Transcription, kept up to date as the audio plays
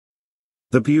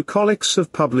The Bucolics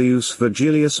of Publius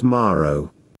Virgilius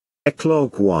Maro.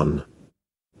 Eclogue 1.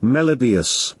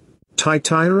 Melibaeus.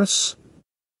 Tityrus.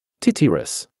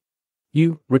 Tityrus.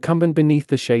 You, recumbent beneath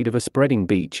the shade of a spreading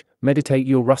beech, meditate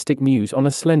your rustic muse on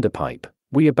a slender pipe.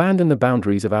 We abandon the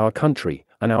boundaries of our country,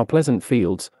 and our pleasant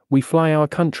fields, we fly our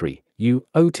country. You,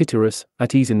 O Tityrus,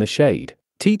 at ease in the shade,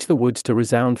 teach the woods to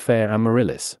resound fair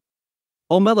Amaryllis.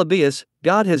 O Melibaeus,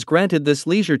 God has granted this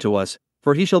leisure to us,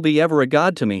 for he shall be ever a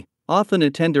god to me. Often a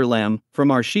tender lamb,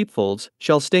 from our sheepfolds,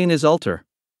 shall stain his altar.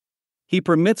 He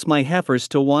permits my heifers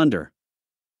to wander,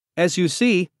 as you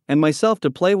see, and myself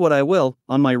to play what I will,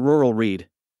 on my rural reed.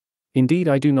 Indeed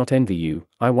I do not envy you,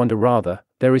 I wonder rather,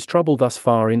 there is trouble thus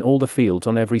far in all the fields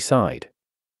on every side.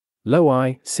 Lo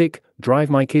I, sick, drive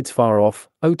my kids far off,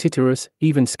 O Tityrus,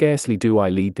 even scarcely do I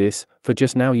lead this, for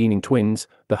just now yeaning twins,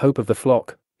 the hope of the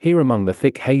flock, here among the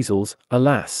thick hazels,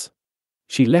 alas!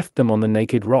 She left them on the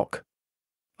naked rock.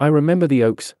 I remember the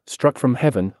oaks, struck from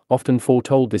heaven, often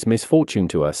foretold this misfortune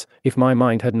to us, if my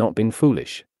mind had not been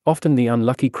foolish. Often the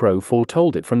unlucky crow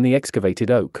foretold it from the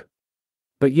excavated oak.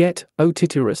 But yet, O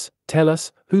Tityrus, tell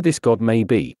us, who this god may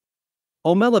be.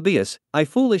 O Melibaeus, I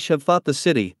foolish have thought the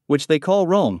city, which they call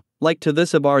Rome, like to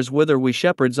this of ours whither we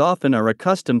shepherds often are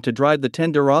accustomed to drive the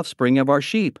tender offspring of our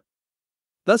sheep.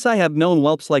 Thus I have known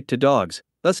whelps like to dogs,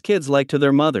 thus kids like to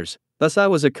their mothers, thus I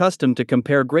was accustomed to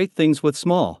compare great things with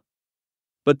small.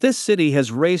 But this city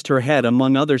has raised her head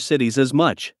among other cities as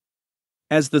much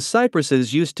as the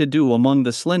cypresses used to do among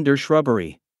the slender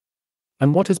shrubbery.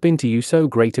 And what has been to you so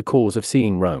great a cause of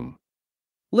seeing Rome?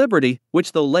 Liberty,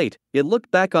 which though late, it looked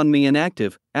back on me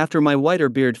inactive, after my whiter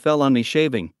beard fell on me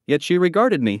shaving, yet she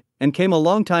regarded me, and came a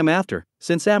long time after,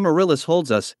 since Amaryllis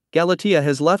holds us, Galatea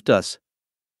has left us.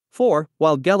 For,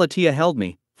 while Galatea held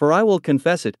me, for I will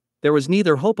confess it, there was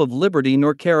neither hope of liberty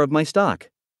nor care of my stock.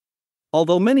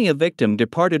 Although many a victim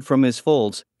departed from his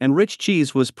folds, and rich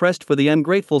cheese was pressed for the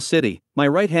ungrateful city, my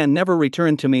right hand never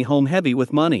returned to me home heavy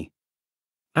with money.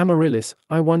 Amaryllis,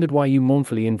 I wondered why you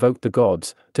mournfully invoked the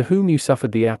gods, to whom you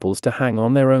suffered the apples to hang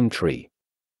on their own tree.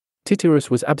 Tityrus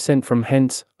was absent from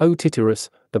hence, O Tityrus,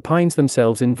 the pines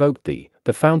themselves invoked thee,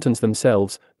 the fountains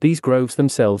themselves, these groves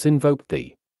themselves invoked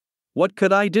thee. What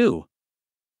could I do?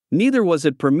 Neither was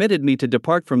it permitted me to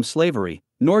depart from slavery,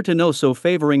 nor to know so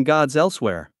favoring gods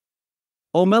elsewhere.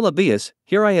 O Melibaeus,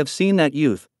 here I have seen that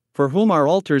youth, for whom our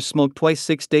altars smoke twice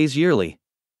 6 days yearly.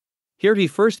 Here he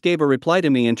first gave a reply to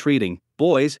me entreating,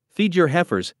 boys, feed your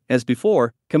heifers, as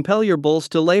before, compel your bulls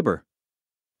to labor.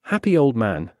 Happy old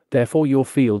man, therefore your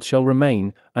field shall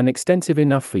remain, and extensive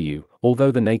enough for you,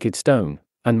 although the naked stone,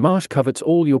 and marsh covets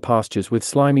all your pastures with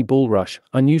slimy bulrush,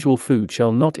 unusual food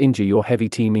shall not injure your heavy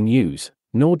teeming ewes,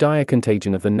 nor dire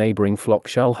contagion of the neighboring flock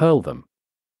shall hurl them.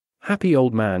 Happy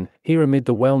old man, here amid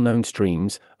the well-known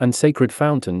streams, and sacred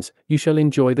fountains, you shall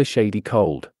enjoy the shady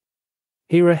cold.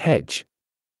 Here a hedge,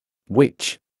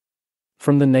 which,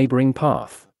 from the neighboring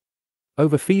path,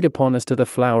 overfeed upon us to the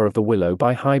flower of the willow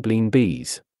by hybline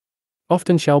bees,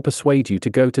 often shall persuade you to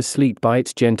go to sleep by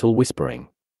its gentle whispering.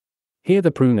 Here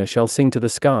the pruner shall sing to the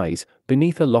skies,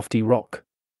 beneath a lofty rock.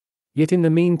 Yet in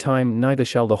the meantime neither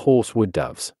shall the hoarse wood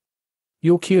doves,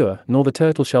 your cure, nor the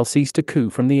turtle shall cease to coo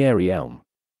from the airy elm.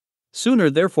 Sooner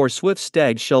therefore swift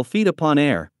stags shall feed upon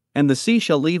air, and the sea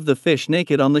shall leave the fish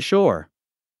naked on the shore.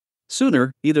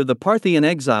 Sooner, either the Parthian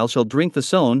exile shall drink the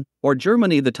Saône, or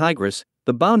Germany the Tigris,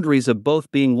 the boundaries of both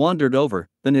being wandered over,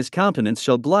 than his countenance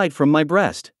shall glide from my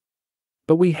breast.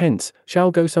 But we hence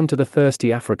shall go some to the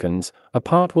thirsty Africans, a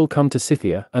part will come to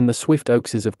Scythia and the swift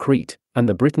oakses of Crete, and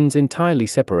the Britons entirely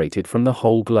separated from the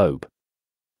whole globe.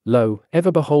 Lo,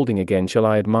 ever beholding again shall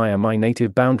I admire my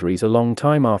native boundaries a long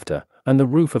time after, and the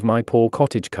roof of my poor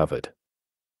cottage covered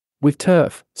with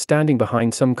turf, standing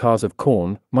behind some cars of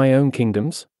corn, my own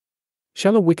kingdoms?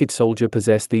 Shall a wicked soldier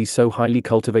possess these so highly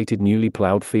cultivated newly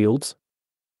ploughed fields?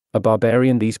 A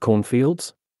barbarian these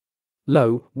cornfields?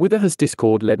 Lo, whither has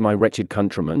discord led my wretched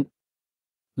countrymen?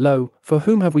 Lo, for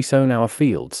whom have we sown our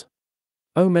fields?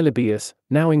 O Melibaeus,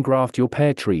 now engraft your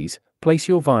pear trees, place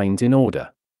your vines in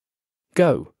order.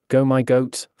 Go, go my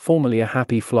goats, formerly a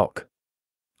happy flock.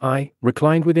 I,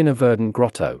 reclined within a verdant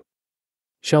grotto,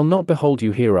 shall not behold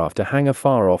you hereafter hang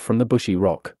afar off from the bushy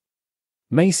rock.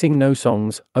 May sing no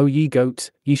songs, O ye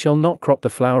goats, ye shall not crop the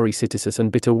flowery cytisus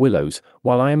and bitter willows,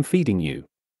 while I am feeding you.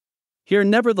 Here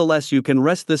nevertheless you can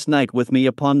rest this night with me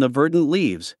upon the verdant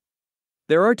leaves.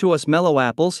 There are to us mellow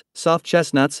apples, soft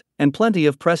chestnuts, and plenty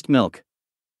of pressed milk.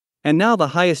 And now the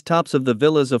highest tops of the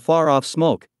villas afar off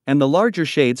smoke, and the larger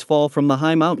shades fall from the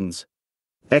high mountains.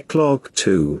 Eclogue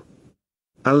 2.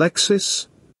 Alexis.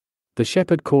 The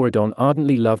shepherd Corydon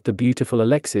ardently loved the beautiful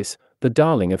Alexis, the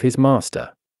darling of his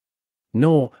master.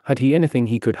 Nor had he anything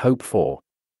he could hope for.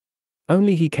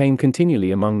 Only he came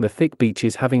continually among the thick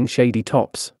beeches having shady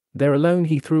tops. There alone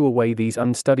he threw away these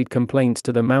unstudied complaints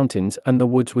to the mountains and the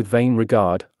woods with vain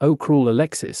regard. O cruel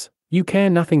Alexis, you care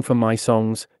nothing for my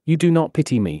songs, you do not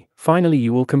pity me, finally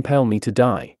you will compel me to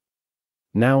die.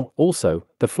 Now, also,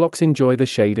 the flocks enjoy the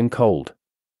shade and cold.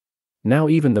 Now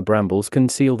even the brambles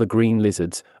conceal the green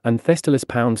lizards, and Thestylus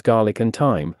pounds garlic and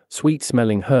thyme,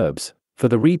 sweet-smelling herbs, for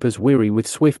the reapers weary with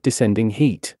swift descending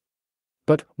heat.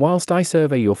 But, whilst I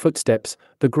survey your footsteps,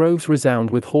 the groves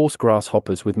resound with hoarse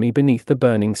grasshoppers with me beneath the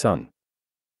burning sun.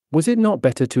 Was it not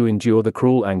better to endure the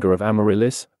cruel anger of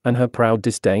Amaryllis, and her proud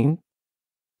disdain?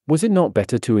 Was it not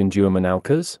better to endure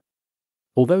Menalcas?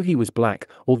 Although he was black,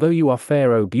 although you are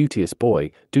fair, O beauteous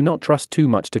boy, do not trust too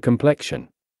much to complexion.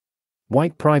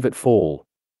 White private fall.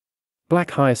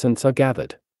 Black hyacinths are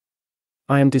gathered.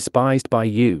 I am despised by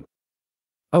you.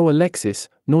 O Alexis,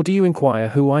 nor do you inquire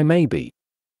who I may be.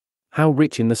 How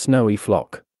rich in the snowy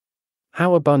flock.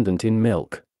 How abundant in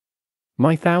milk.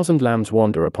 My 1,000 lambs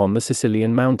wander upon the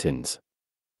Sicilian mountains.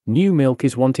 New milk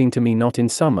is wanting to me not in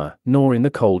summer, nor in the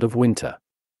cold of winter.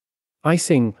 I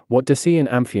sing, what Dacian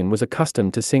Amphion was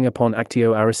accustomed to sing upon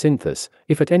Actio Aracynthus,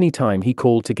 if at any time he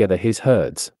called together his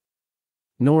herds.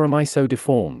 Nor am I so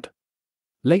deformed.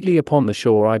 Lately upon the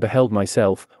shore I beheld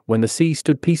myself, when the sea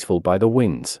stood peaceful by the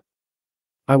winds.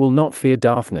 I will not fear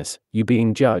Daphnis, you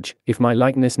being judge, if my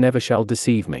likeness never shall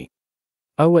deceive me.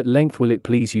 Oh, at length will it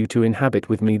please you to inhabit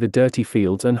with me the dirty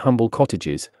fields and humble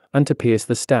cottages, and to pierce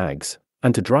the stags,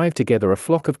 and to drive together a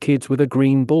flock of kids with a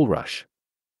green bulrush.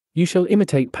 You shall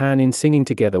imitate Pan in singing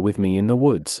together with me in the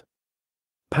woods.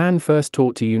 Pan first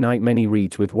taught to unite many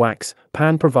reeds with wax,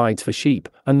 Pan provides for sheep,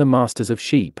 and the masters of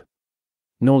sheep.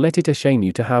 Nor let it ashame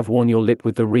you to have worn your lip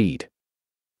with the reed.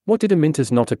 What did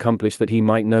Amyntas not accomplish that he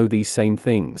might know these same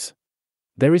things?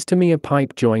 There is to me a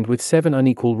pipe joined with 7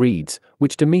 unequal reeds,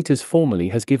 which Demeter's formerly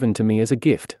has given to me as a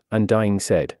gift, and dying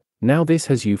said, now this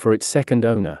has you for its second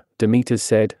owner. Demeter's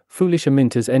said, foolish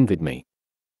Amyntas envied me.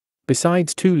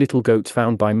 Besides 2 little goats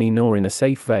found by me nor in a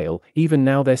safe vale, even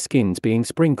now their skins being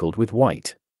sprinkled with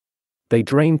white. They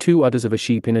drain 2 udders of a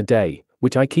sheep in a day,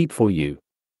 which I keep for you.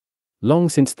 Long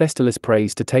since Thestylus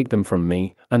prays to take them from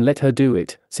me, and let her do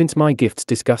it, since my gifts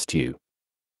disgust you.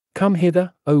 Come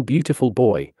hither, O beautiful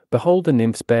boy, behold the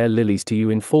nymphs bear lilies to you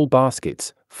in full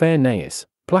baskets, fair Nais,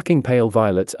 plucking pale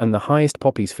violets and the highest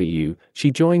poppies for you,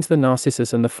 she joins the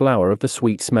narcissus and the flower of the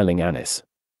sweet-smelling anise.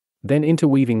 Then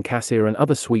interweaving cassia and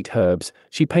other sweet herbs,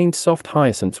 she paints soft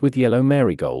hyacinths with yellow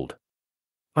marigold.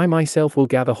 I myself will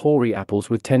gather hoary apples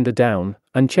with tender down,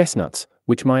 and chestnuts,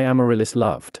 which my Amaryllis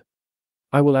loved.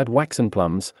 I will add waxen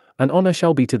plums, and honor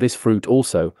shall be to this fruit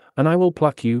also, and I will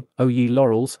pluck you, O ye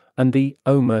laurels, and thee,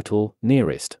 O myrtle,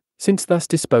 nearest, since thus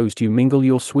disposed you mingle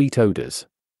your sweet odors.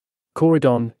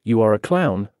 Corydon, you are a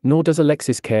clown, nor does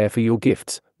Alexis care for your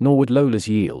gifts, nor would Lola's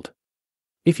yield.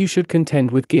 If you should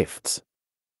contend with gifts.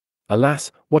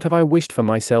 Alas, what have I wished for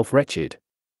myself wretched?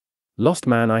 Lost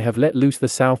man, I have let loose the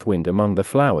south wind among the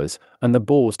flowers, and the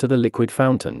boars to the liquid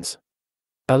fountains.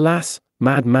 Alas,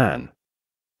 mad man!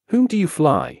 Whom do you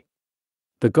fly?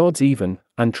 The gods even,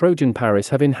 and Trojan Paris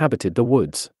have inhabited the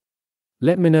woods.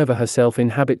 Let Minerva herself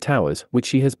inhabit towers which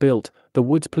she has built, the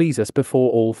woods please us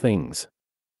before all things.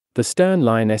 The stern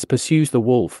lioness pursues the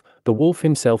wolf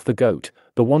himself the goat,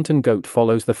 the wanton goat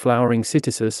follows the flowering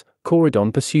Cytisus,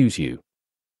 Corydon pursues you.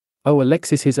 O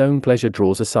Alexis, his own pleasure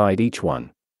draws aside each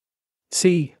one.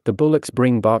 See, the bullocks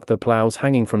bring bark the ploughs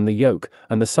hanging from the yoke,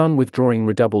 and the sun withdrawing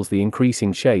redoubles the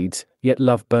increasing shades, yet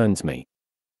love burns me.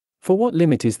 For what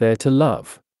limit is there to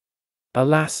love?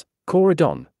 Alas,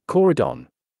 Corydon, Corydon!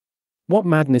 What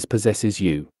madness possesses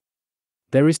you?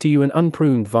 There is to you an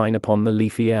unpruned vine upon the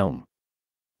leafy elm.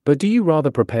 But do you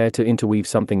rather prepare to interweave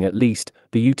something at least,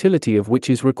 the utility of which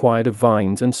is required of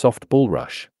vines and soft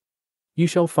bulrush? You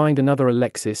shall find another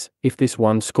Alexis, if this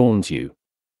one scorns you.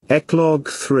 Eclogue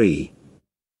 3.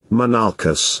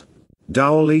 Menalcas.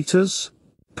 Daaletas.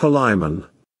 Palaemon.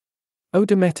 O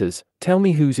Demeters, tell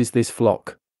me whose is this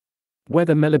flock?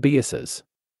 Whether Melibaeus's?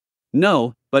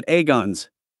 No, but Agon's.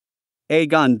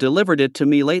 Agon delivered it to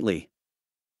me lately.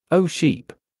 O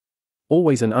sheep!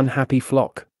 Always an unhappy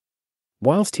flock.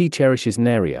 Whilst he cherishes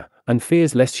Neria, and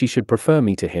fears lest she should prefer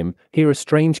me to him, here a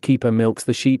strange keeper milks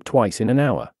the sheep twice in an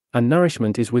hour, and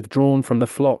nourishment is withdrawn from the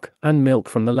flock, and milk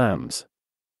from the lambs.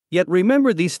 Yet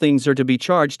remember, these things are to be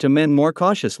charged to men more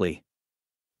cautiously.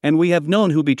 And we have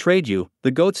known who betrayed you,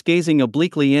 the goats gazing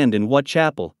obliquely end in what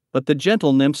chapel, but the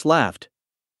gentle nymphs laughed.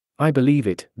 I believe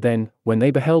it, then, when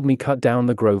they beheld me cut down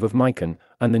the grove of Mycon,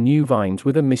 and the new vines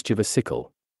with a mischievous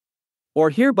sickle. Or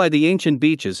here by the ancient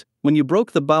beaches, when you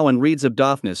broke the bough and reeds of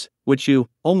Daphnis, which you,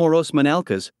 O morose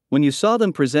Menalcas, when you saw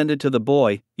them presented to the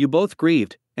boy, you both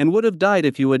grieved, and would have died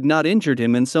if you had not injured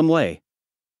him in some way.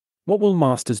 What will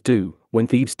masters do, when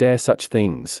thieves dare such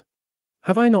things?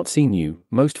 Have I not seen you,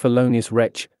 most felonious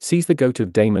wretch, seize the goat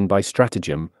of Damon by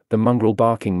stratagem, the mongrel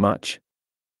barking much?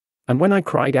 And when I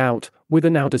cried out, whither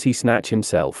now does he snatch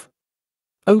himself?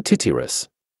 O Tityrus!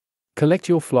 Collect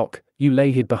your flock, you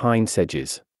lay hid behind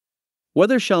sedges.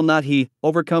 Whether shall not he,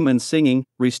 overcome and singing,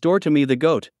 restore to me the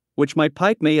goat, which my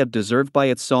pipe may have deserved by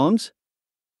its songs?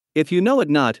 If you know it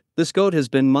not, this goat has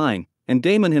been mine, and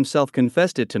Damon himself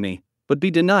confessed it to me, but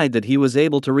be denied that he was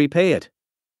able to repay it.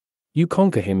 You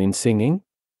conquer him in singing?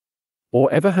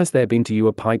 Or ever has there been to you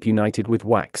a pipe united with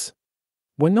wax?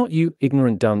 Were not you,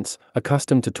 ignorant dunce,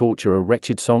 accustomed to torture a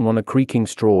wretched song on a creaking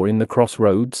straw in the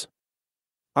cross-roads?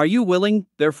 Are you willing,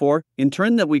 therefore, in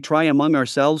turn that we try among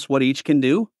ourselves what each can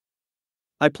do?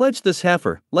 I pledge this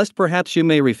heifer, lest perhaps you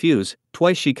may refuse.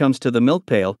 Twice she comes to the milk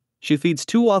pail, she feeds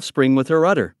 2 offspring with her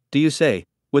udder. Do you say,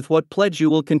 with what pledge you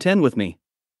will contend with me?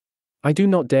 I do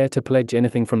not dare to pledge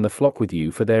anything from the flock with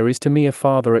you, for there is to me a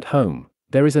father at home,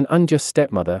 there is an unjust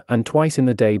stepmother, and twice in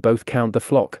the day both count the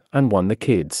flock, and one the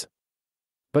kids.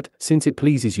 But, since it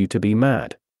pleases you to be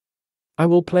mad, I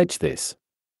will pledge this,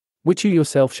 which you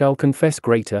yourself shall confess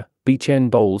greater, beechen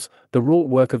bowls, the wrought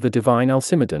work of the divine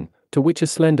Alcimedon, to which a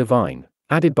slender vine,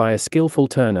 added by a skillful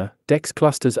turner, decks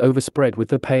clusters overspread with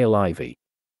the pale ivy.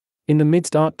 In the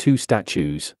midst art 2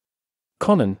 statues.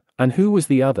 Conon, and who was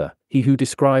the other, he who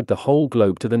described the whole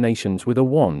globe to the nations with a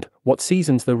wand, what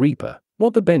seasons the reaper,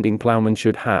 what the bending ploughman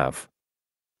should have.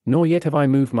 Nor yet have I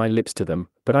moved my lips to them,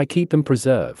 but I keep them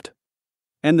preserved.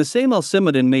 And the same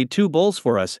Alcimedon made 2 bowls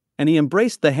for us, and he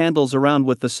embraced the handles around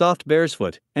with the soft bear's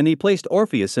foot, and he placed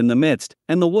Orpheus in the midst,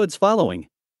 and the woods following.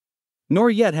 Nor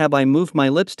yet have I moved my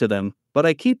lips to them, but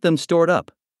I keep them stored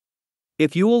up.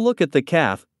 If you will look at the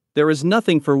calf, there is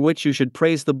nothing for which you should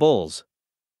praise the bowls.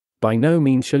 By no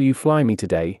means shall you fly me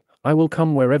today, I will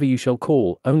come wherever you shall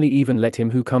call, only even let him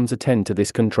who comes attend to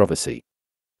this controversy.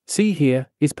 See here,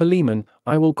 is Palaemon,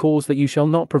 I will cause that you shall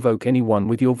not provoke any one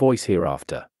with your voice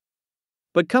hereafter.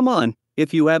 But come on,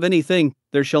 if you have anything,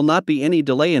 there shall not be any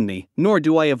delay in me, nor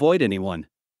do I avoid anyone.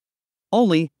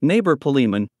 Only, neighbor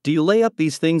Palaemon, do you lay up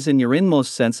these things in your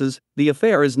inmost senses, the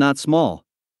affair is not small.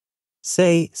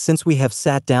 Say, since we have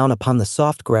sat down upon the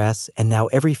soft grass, and now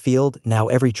every field, now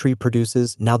every tree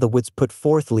produces, now the woods put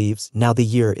forth leaves, now the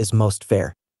year is most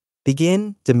fair.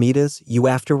 Begin, Daaletas, you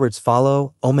afterwards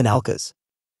follow, O Menalcas.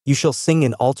 You shall sing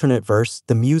in alternate verse,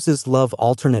 the muses love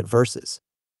alternate verses.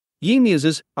 Ye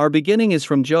muses, our beginning is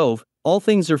from Jove, all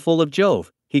things are full of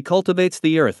Jove, he cultivates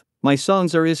the earth, my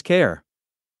songs are his care.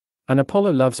 And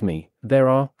Apollo loves me, there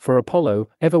are, for Apollo,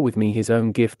 ever with me his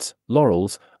own gifts,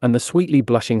 laurels, and the sweetly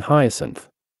blushing hyacinth.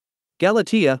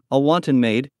 Galatea, a wanton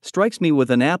maid, strikes me with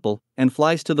an apple, and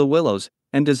flies to the willows,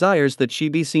 and desires that she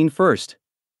be seen first.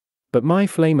 But my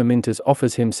flame Amyntas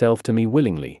offers himself to me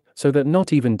willingly, so that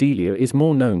not even Delia is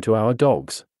more known to our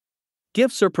dogs.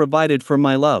 Gifts are provided for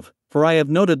my love, for I have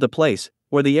noted the place,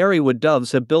 where the airy wood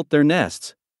doves have built their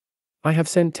nests. I have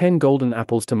sent 10 golden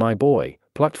apples to my boy,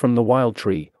 plucked from the wild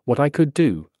tree. What I could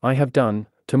do, I have done,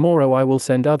 tomorrow I will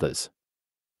send others.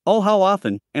 Oh how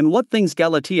often, and what things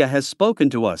Galatea has spoken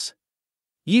to us!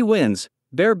 Ye winds,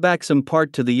 bear back some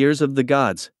part to the ears of the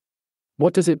gods.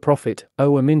 What does it profit,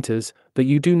 O Amyntas, that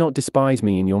you do not despise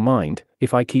me in your mind,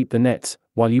 if I keep the nets,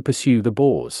 while you pursue the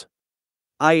boars?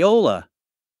 Iola!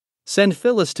 Send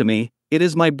Phyllis to me, it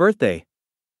is my birthday.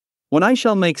 When I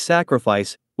shall make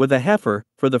sacrifice, with a heifer,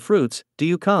 for the fruits, do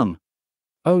you come?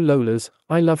 O Lolas,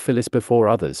 I love Phyllis before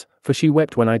others, for she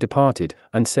wept when I departed,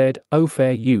 and said, O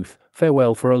fair youth,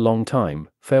 farewell for a long time,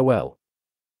 farewell.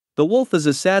 The wolf is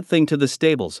a sad thing to the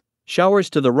stables, showers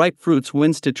to the ripe fruits,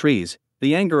 winds to trees,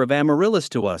 the anger of Amaryllis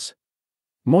to us.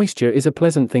 Moisture is a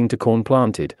pleasant thing to corn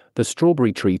planted, the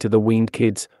strawberry tree to the weaned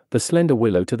kids, the slender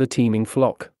willow to the teeming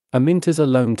flock, Amyntas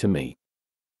alone to me.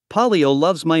 Pollio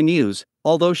loves my muse,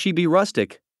 although she be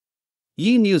rustic.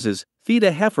 Ye muses, feed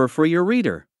a heifer for your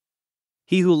reader.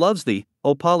 He who loves thee,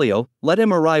 O Pollio, let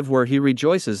him arrive where he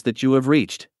rejoices that you have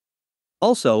reached.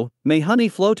 Also, may honey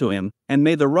flow to him, and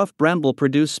may the rough bramble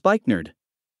produce spikenard.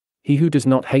 He who does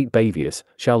not hate Bavius,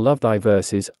 shall love thy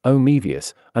verses, O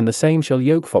Mevius, and the same shall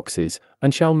yoke foxes,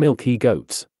 and shall milk he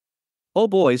goats. O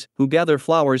boys, who gather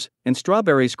flowers, and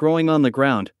strawberries growing on the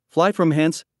ground, fly from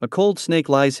hence, a cold snake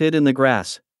lies hid in the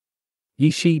grass. Ye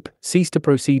sheep, cease to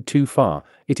proceed too far,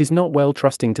 it is not well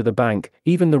trusting to the bank,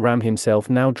 even the ram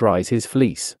himself now dries his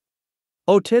fleece.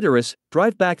 O Tityrus,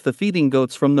 drive back the feeding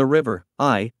goats from the river,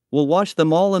 I will wash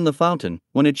them all in the fountain,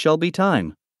 when it shall be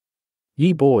time.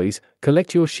 Ye boys,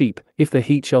 collect your sheep, if the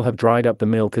heat shall have dried up the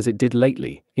milk as it did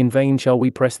lately, in vain shall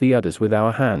we press the udders with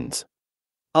our hands.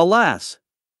 Alas!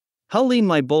 How lean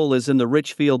my bowl is in the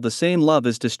rich field, the same love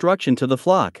is destruction to the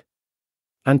flock.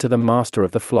 And to the master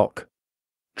of the flock.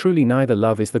 Truly neither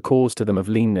love is the cause to them of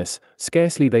leanness,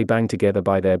 scarcely they bang together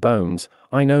by their bones,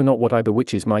 I know not what I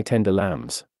bewitches my tender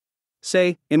lambs.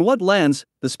 Say, in what lands,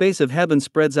 the space of heaven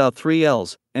spreads out 3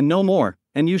 ells, and no more,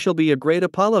 and you shall be a great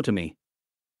Apollo to me.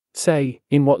 Say,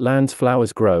 in what lands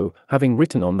flowers grow, having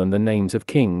written on them the names of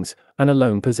kings, and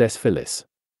alone possess Phyllis.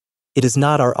 It is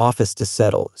not our office to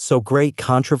settle so great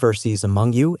controversies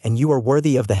among you, and you are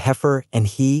worthy of the heifer and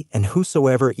he and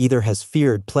whosoever either has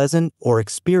feared pleasant or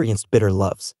experienced bitter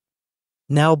loves.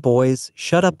 Now, boys,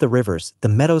 shut up the rivers, the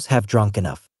meadows have drunk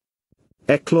enough.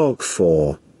 Eclogue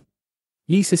 4.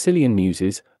 Ye Sicilian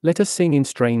muses, let us sing in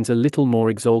strains a little more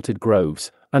exalted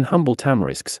groves, and humble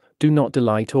tamarisks, do not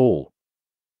delight all.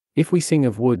 If we sing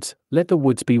of woods, let the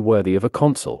woods be worthy of a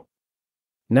consul.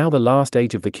 Now the last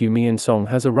age of the Cumean song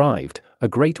has arrived, a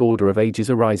great order of ages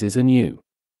arises anew.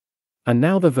 And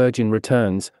now the Virgin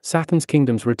returns, Saturn's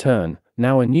kingdoms return,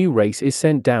 now a new race is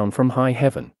sent down from high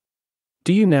heaven.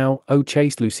 Do you now, O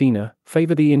chaste Lucina,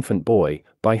 favor the infant boy,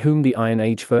 by whom the Iron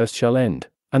Age first shall end,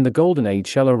 and the Golden Age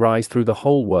shall arise through the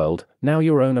whole world, now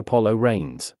your own Apollo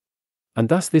reigns. And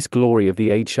thus this glory of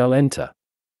the age shall enter.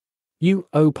 You,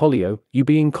 O Pollio, you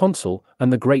being consul,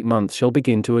 and the great month shall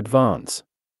begin to advance.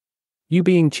 You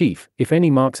being chief, if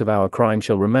any marks of our crime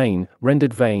shall remain,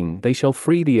 rendered vain, they shall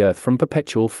free the earth from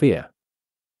perpetual fear.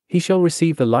 He shall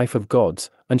receive the life of gods,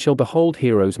 and shall behold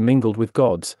heroes mingled with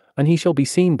gods, and he shall be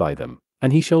seen by them,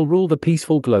 and he shall rule the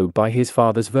peaceful globe by his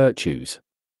father's virtues.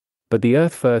 But the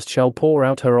earth first shall pour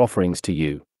out her offerings to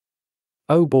you.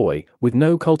 O boy, with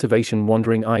no cultivation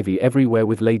wandering ivy everywhere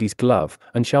with lady's glove,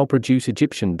 and shall produce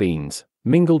Egyptian beans,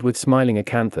 mingled with smiling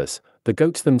acanthus, the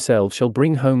goats themselves shall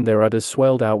bring home their udders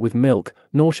swelled out with milk,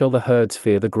 nor shall the herds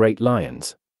fear the great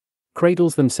lions.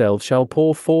 Cradles themselves shall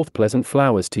pour forth pleasant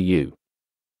flowers to you.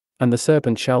 And the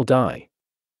serpent shall die.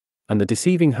 And the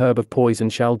deceiving herb of poison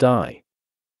shall die.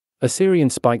 Assyrian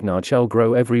spikenard shall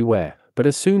grow everywhere, but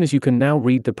as soon as you can now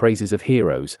read the praises of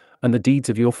heroes, and the deeds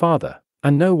of your father,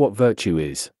 and know what virtue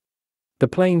is, the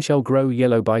plain shall grow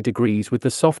yellow by degrees with the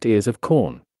soft ears of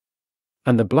corn.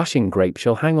 And the blushing grape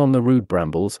shall hang on the rude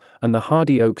brambles, and the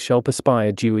hardy oak shall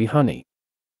perspire dewy honey.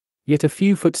 Yet a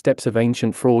few footsteps of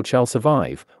ancient fraud shall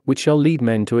survive, which shall lead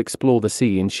men to explore the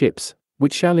sea in ships,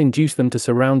 which shall induce them to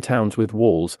surround towns with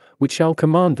walls, which shall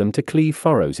command them to cleave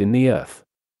furrows in the earth.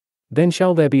 Then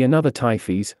shall there be another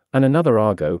Typhes, and another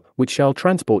Argo, which shall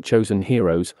transport chosen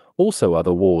heroes, also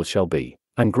other wars shall be,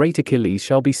 and great Achilles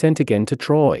shall be sent again to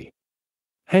Troy.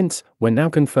 Hence, when now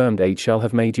confirmed age shall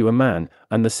have made you a man,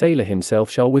 and the sailor himself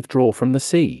shall withdraw from the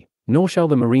sea, nor shall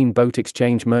the marine boat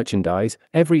exchange merchandise,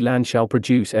 every land shall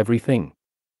produce everything.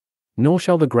 Nor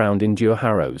shall the ground endure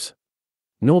harrows.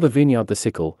 Nor the vineyard the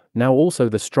sickle, now also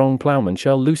the strong ploughman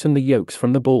shall loosen the yokes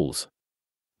from the bulls.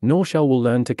 Nor shall wool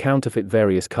learn to counterfeit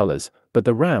various colors, but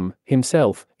the ram,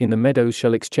 himself, in the meadows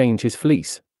shall exchange his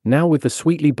fleece, now with the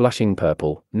sweetly blushing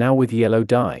purple, now with yellow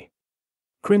dye.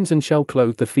 Crimson shall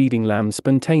clothe the feeding lambs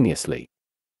spontaneously.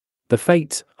 The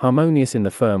fates, harmonious in the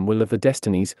firm will of the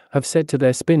destinies, have said to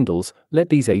their spindles, let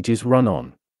these ages run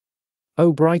on.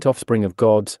 O bright offspring of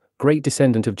gods, great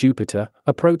descendant of Jupiter,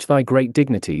 approach thy great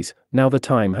dignities, now the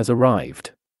time has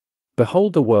arrived.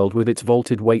 Behold the world with its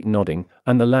vaulted weight nodding,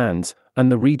 and the lands,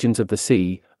 and the regions of the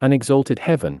sea, and exalted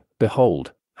heaven,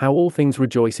 behold, how all things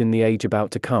rejoice in the age about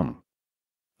to come.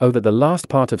 Oh, that the last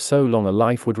part of so long a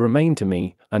life would remain to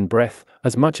me, and breath,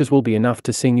 as much as will be enough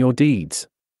to sing your deeds.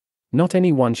 Not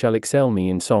any one shall excel me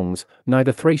in songs,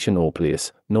 neither Thracian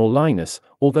Orpheus, nor Linus,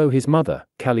 although his mother,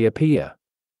 Calliopeia,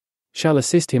 shall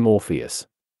assist him Orpheus.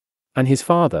 And his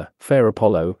father, fair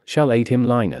Apollo, shall aid him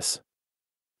Linus.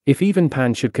 If even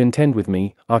Pan should contend with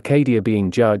me, Arcadia being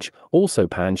judge, also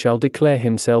Pan shall declare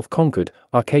himself conquered,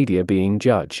 Arcadia being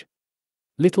judge.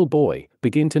 Little boy,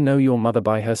 begin to know your mother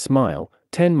by her smile,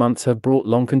 10 months have brought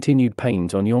long-continued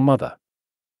pains on your mother.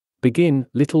 Begin,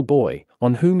 little boy,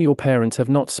 on whom your parents have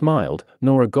not smiled,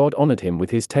 nor a god honored him with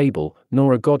his table,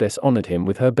 nor a goddess honored him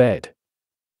with her bed.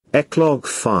 Eclogue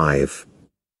 5.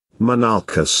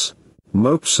 Menalcas,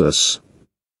 Mopsus.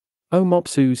 O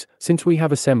Mopsus, since we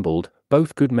have assembled,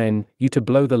 both good men, you to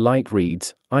blow the light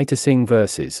reeds, I to sing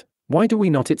verses, why do we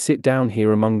not sit down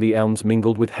here among the elms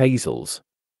mingled with hazels?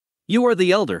 You are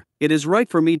the elder, it is right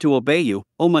for me to obey you,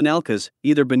 O Menalcas,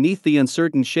 either beneath the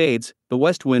uncertain shades, the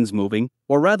west winds moving,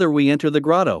 or rather we enter the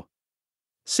grotto.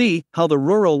 See, how the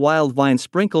rural wild vine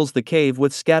sprinkles the cave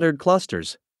with scattered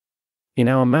clusters. In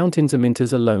our mountains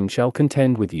Amyntas alone shall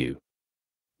contend with you.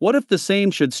 What if the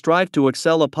same should strive to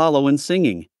excel Apollo in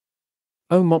singing?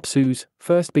 O Mopsus,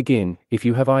 first begin, if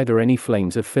you have either any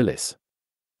flames of Phyllis,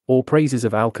 or praises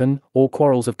of Alcon, or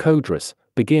quarrels of Codrus,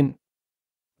 begin.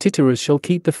 Tityrus shall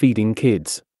keep the feeding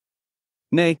kids.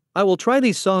 Nay, I will try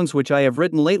these songs which I have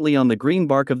written lately on the green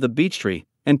bark of the beech tree,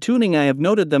 and tuning I have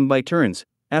noted them by turns.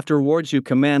 Afterwards you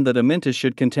command that Amyntas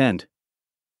should contend.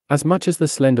 As much as the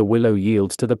slender willow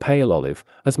yields to the pale olive,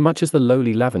 as much as the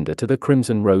lowly lavender to the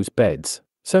crimson rose beds,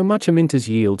 so much Amyntas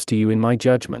yields to you in my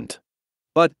judgment.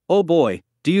 But, O boy,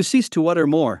 do you cease to utter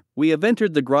more? We have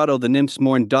entered the grotto the nymphs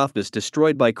mourn Daphnis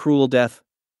destroyed by cruel death.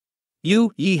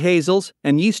 You, ye hazels,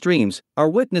 and ye streams, are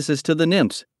witnesses to the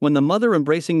nymphs, when the mother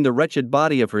embracing the wretched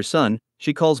body of her son,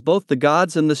 she calls both the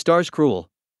gods and the stars cruel.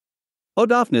 O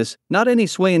Daphnis, not any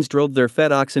swains drove their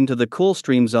fed ox into the cool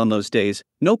streams on those days,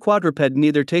 no quadruped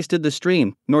neither tasted the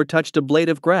stream, nor touched a blade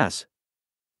of grass.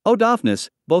 O Daphnis,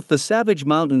 both the savage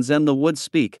mountains and the woods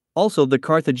speak, also the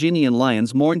Carthaginian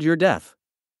lions mourned your death.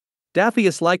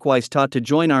 Daphius likewise taught to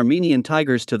join Armenian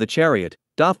tigers to the chariot,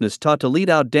 Daphnis taught to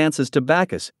lead out dances to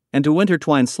Bacchus, and to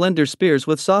intertwine slender spears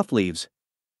with soft leaves.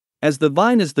 As the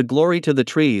vine is the glory to the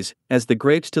trees, as the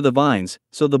grapes to the vines,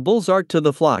 so the bull's art to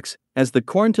the flocks, as the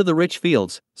corn to the rich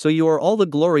fields, so you are all the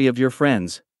glory of your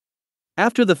friends.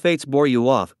 After the fates bore you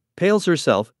off, Pales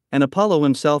herself, and Apollo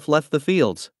himself left the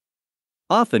fields.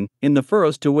 Often, in the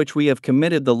furrows to which we have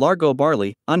committed the largo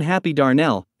barley, unhappy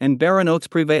darnel, and barren oats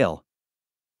prevail.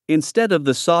 Instead of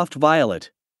the soft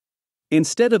violet,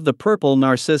 instead of the purple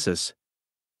narcissus,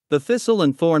 the thistle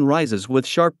and thorn rises with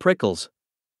sharp prickles.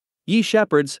 Ye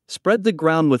shepherds, spread the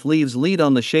ground with leaves, lead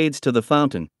on the shades to the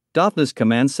fountain. Daphnis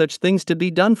commands such things to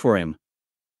be done for him.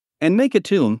 And make a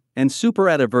tune, and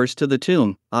superadd a verse to the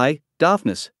tune, I,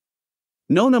 Daphnis,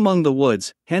 known among the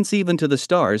woods, hence even to the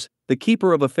stars, the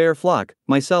keeper of a fair flock,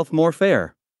 myself more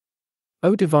fair.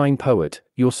 O divine poet,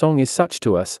 your song is such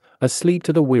to us, as sleep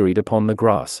to the wearied upon the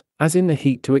grass, as in the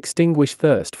heat to extinguish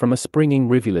thirst from a springing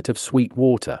rivulet of sweet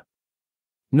water.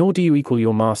 Nor do you equal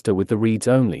your master with the reeds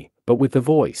only, but with the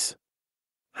voice.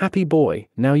 Happy boy,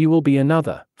 now you will be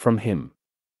another, from him.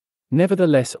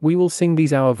 Nevertheless, we will sing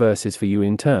these our verses for you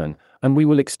in turn, and we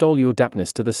will extol your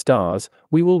Daphnis to the stars,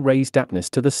 we will raise Daphnis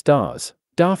to the stars.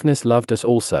 Daphnis loved us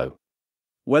also.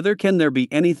 Whether can there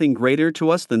be anything greater to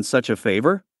us than such a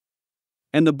favor?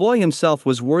 And the boy himself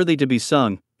was worthy to be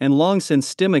sung, and long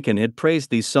since Stymachon had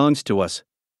praised these songs to us.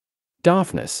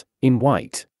 Daphnis, in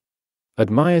white,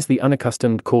 admires the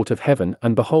unaccustomed court of heaven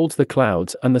and beholds the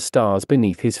clouds and the stars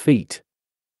beneath his feet.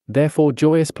 Therefore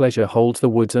joyous pleasure holds the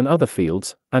woods and other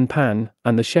fields, and Pan,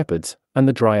 and the shepherds, and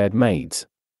the dryad maids.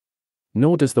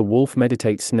 Nor does the wolf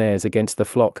meditate snares against the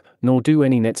flock, nor do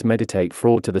any nets meditate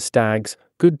fraud to the stags.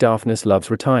 Good Daphnis loves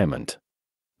retirement.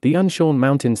 The unshorn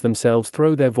mountains themselves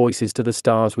throw their voices to the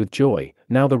stars with joy,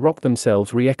 now the rock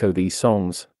themselves re-echo these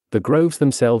songs, the groves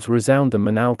themselves resound them.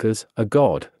 Menalcas, a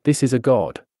god, this is a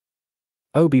god.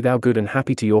 O be thou good and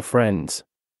happy to your friends.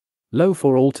 Lo,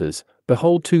 4 altars,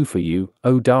 behold 2 for you,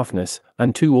 O Daphnis,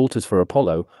 and 2 altars for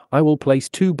Apollo. I will place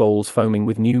 2 bowls foaming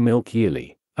with new milk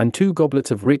yearly, and 2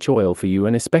 goblets of rich oil for you,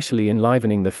 and especially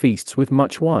enlivening the feasts with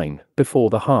much wine, before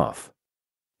the hearth.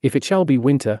 If it shall be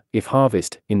winter, if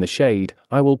harvest, in the shade,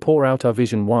 I will pour out our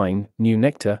vision wine, new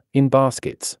nectar, in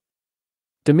baskets.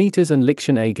 Demeters and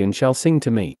Liction Aegon shall sing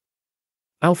to me.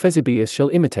 Alphesibcfus shall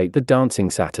imitate the dancing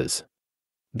satyrs.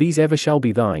 These ever shall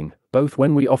be thine, both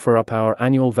when we offer up our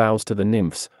annual vows to the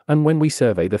nymphs, and when we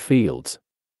survey the fields.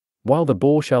 While the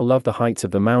boar shall love the heights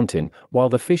of the mountain, while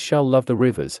the fish shall love the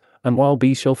rivers, and while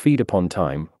bees shall feed upon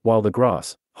thyme, while the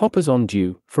grass hoppers on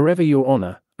dew, forever your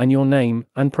honor, and your name,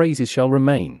 and praises shall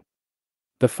remain.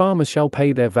 The farmers shall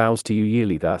pay their vows to you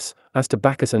yearly thus, as to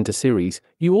Bacchus and to Ceres,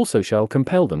 you also shall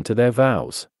compel them to their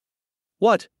vows.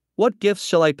 What gifts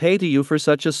shall I pay to you for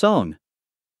such a song?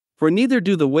 For neither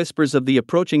do the whispers of the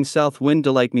approaching south wind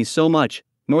delight me so much,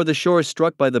 nor the shores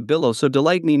struck by the billow so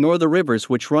delight me, nor the rivers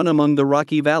which run among the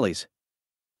rocky valleys.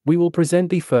 We will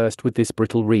present thee first with this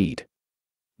brittle reed.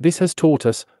 This has taught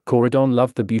us, Corydon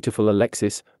loved the beautiful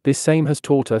Alexis, this same has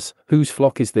taught us, whose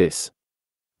flock is this?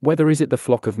 Whether is it the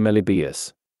flock of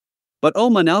Melibaeus? But O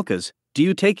Menalcas, do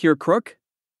you take your crook?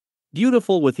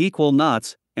 Beautiful with equal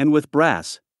knots, and with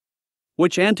brass,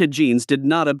 which Antigenes did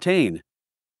not obtain.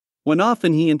 When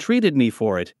often he entreated me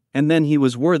for it, and then he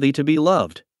was worthy to be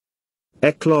loved.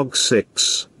 Eclogue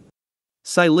 6.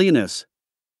 Silenus.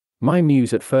 My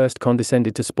muse at first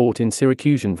condescended to sport in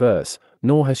Syracusan verse,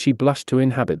 nor has she blushed to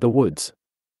inhabit the woods.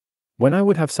 When I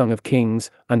would have sung of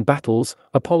kings, and battles,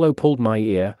 Apollo pulled my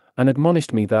ear, and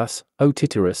admonished me thus, O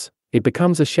Tityrus, it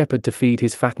becomes a shepherd to feed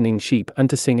his fattening sheep and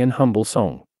to sing an humble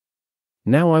song.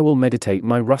 Now I will meditate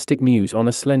my rustic muse on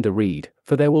a slender reed,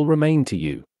 for there will remain to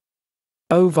you,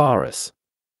 O Varus,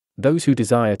 those who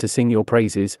desire to sing your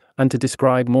praises, and to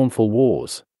describe mournful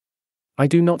wars. I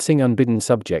do not sing unbidden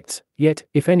subjects, yet,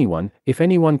 if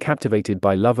anyone captivated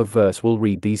by love of verse will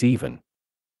read these even.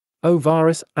 O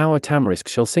Varus, our tamarisk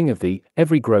shall sing of thee,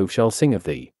 every grove shall sing of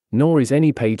thee, nor is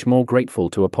any page more grateful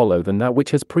to Apollo than that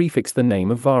which has prefixed the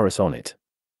name of Varus on it.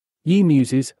 Ye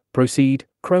muses, proceed.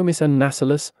 Chromis and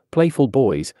Nasillus, playful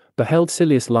boys, beheld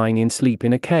Silius lying in sleep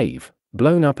in a cave,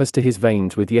 blown up as to his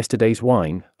veins with yesterday's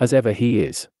wine, as ever he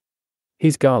is.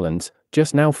 His garlands,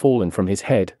 just now fallen from his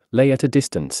head, lay at a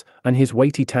distance, and his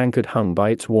weighty tankard hung by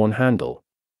its worn handle.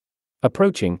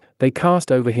 Approaching, they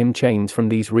cast over him chains from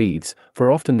these wreaths,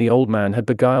 for often the old man had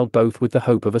beguiled both with the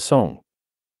hope of a song.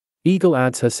 Eagle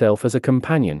adds herself as a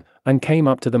companion, and came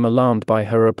up to them alarmed by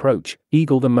her approach,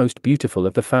 Eagle the most beautiful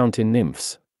of the fountain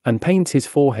nymphs, and paints his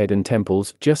forehead and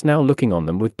temples, just now looking on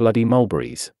them with bloody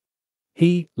mulberries.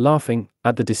 He, laughing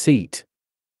at the deceit,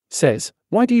 says,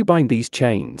 Why do you bind these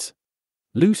chains?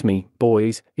 Loose me,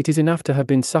 boys, it is enough to have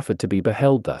been suffered to be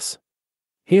beheld thus.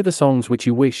 Hear the songs which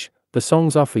you wish, the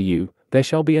songs are for you, there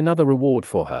shall be another reward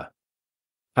for her.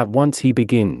 At once he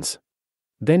begins.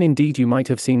 Then indeed you might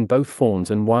have seen both fawns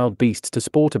and wild beasts to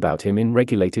sport about him in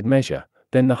regulated measure,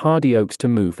 then the hardy oaks to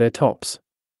move their tops.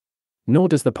 Nor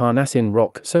does the Parnassian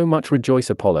rock so much rejoice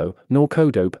Apollo, nor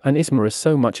Codope and Ismarus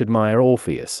so much admire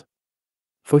Orpheus.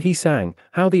 For he sang,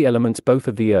 how the elements both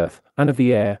of the earth, and of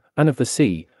the air, and of the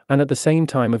sea, and at the same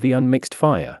time of the unmixed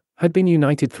fire, had been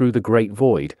united through the great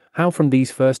void, how from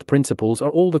these first principles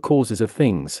are all the causes of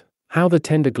things, how the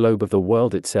tender globe of the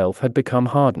world itself had become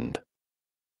hardened.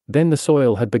 Then the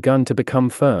soil had begun to become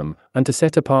firm, and to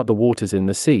set apart the waters in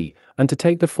the sea, and to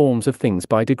take the forms of things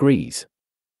by degrees.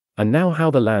 And now how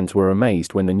the lands were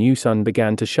amazed when the new sun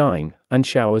began to shine, and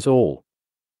showers all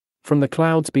from the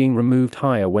clouds being removed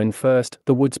higher when first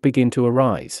the woods begin to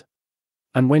arise.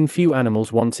 And when few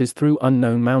animals once is through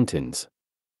unknown mountains.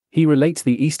 He relates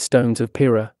the east stones of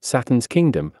Pyrrha, Saturn's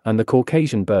kingdom, and the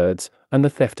Caucasian birds, and the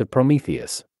theft of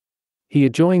Prometheus. He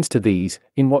adjoins to these,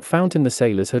 in what fountain the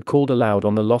sailors had called aloud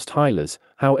on the lost Hylas,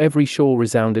 how every shore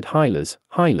resounded Hylas,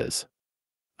 Hylas.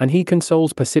 And he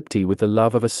consoles Pasiphae with the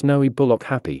love of a snowy bullock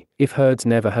happy, if herds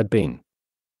never had been.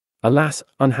 Alas,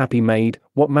 unhappy maid,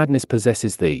 what madness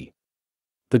possesses thee?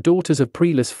 The daughters of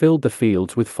Prelus filled the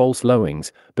fields with false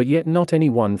lowings, but yet not any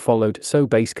one followed so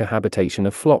base cohabitation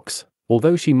of flocks,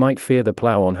 although she might fear the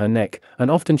plough on her neck,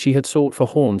 and often she had sought for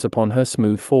horns upon her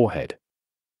smooth forehead.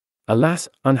 Alas,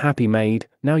 unhappy maid,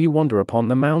 now you wander upon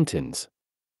the mountains.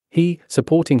 He,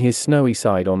 supporting his snowy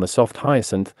side on the soft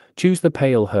hyacinth, chews the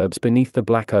pale herbs beneath the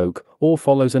black oak, or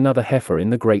follows another heifer in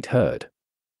the great herd.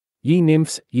 Ye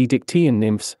nymphs, ye Dictaean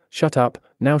nymphs, shut up,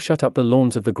 now shut up the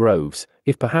lawns of the groves,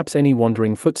 if perhaps any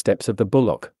wandering footsteps of the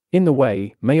bullock, in the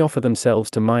way, may offer themselves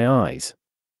to my eyes.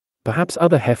 Perhaps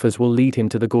other heifers will lead him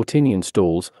to the Gortinian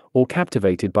stalls, or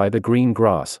captivated by the green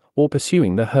grass, or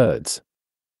pursuing the herds.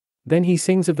 Then he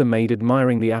sings of the maid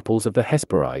admiring the apples of the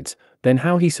Hesperides, then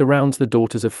how he surrounds the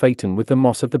daughters of Phaeton with the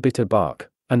moss of the bitter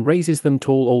bark, and raises them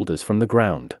tall alders from the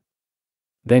ground.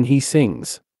 Then he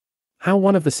sings how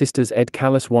one of the sisters ed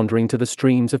Calus wandering to the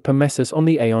streams of Permessus on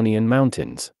the Aeonian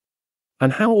mountains.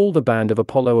 And how all the band of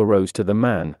Apollo arose to the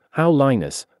man, how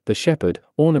Linus, the shepherd,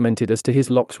 ornamented as to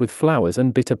his locks with flowers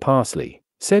and bitter parsley,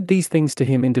 said these things to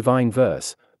him in divine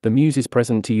verse, the muses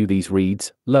present to you these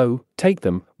reeds, lo, take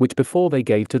them, which before they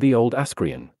gave to the old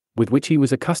Ascrian, with which he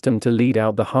was accustomed to lead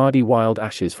out the hardy wild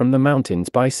ashes from the mountains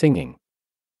by singing.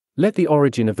 Let the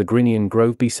origin of the Grinian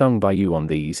grove be sung by you on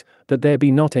these, that there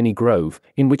be not any grove,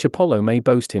 in which Apollo may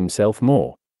boast himself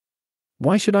more.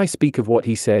 Why should I speak of what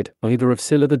he said, either of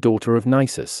Scylla the daughter of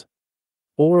Nisus,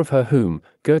 or of her whom,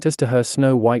 girt as to her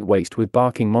snow-white waist with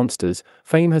barking monsters,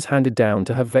 fame has handed down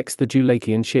to have vexed the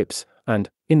Dulacian ships, and,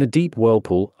 in the deep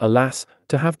whirlpool, alas,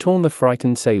 to have torn the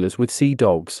frightened sailors with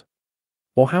sea-dogs?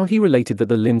 Or how he related that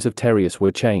the limbs of Tereus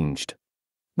were changed?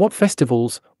 What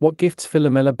festivals, what gifts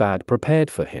Philomela bade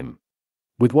prepared for him?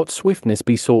 With what swiftness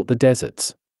besought the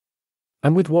deserts?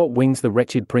 And with what wings the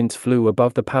wretched prince flew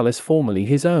above the palace formerly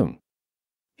his own?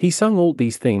 He sung all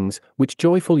these things, which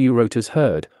joyful Eurotas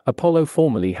heard, Apollo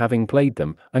formerly having played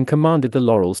them, and commanded the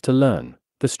laurels to learn,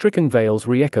 the stricken vales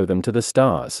re-echo them to the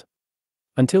stars.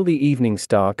 Until the evening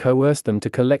star coerced them to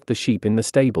collect the sheep in the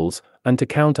stables, and to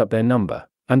count up their number,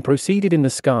 and proceeded in the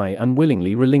sky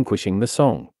unwillingly relinquishing the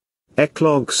song.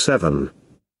 Eclogue 7.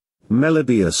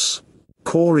 Melibaeus,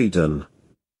 Corydon,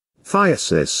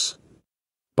 Thyrsis.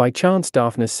 By chance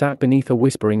Daphnis sat beneath a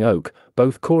whispering oak,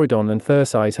 both Corydon and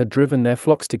Thyrsis had driven their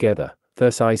flocks together,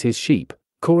 Thyrsis his sheep,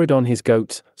 Corydon his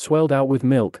goats, swelled out with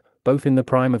milk, both in the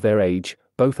prime of their age,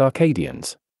 both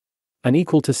Arcadians, and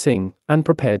equal to sing, and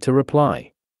prepared to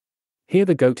reply. Here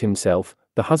the goat himself,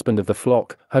 the husband of the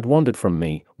flock, had wandered from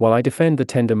me, while I defend the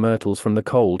tender myrtles from the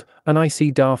cold, and I see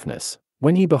darkness.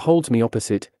 When he beholds me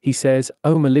opposite, he says,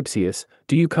 O Melibaeus,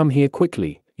 do you come here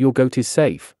quickly, your goat is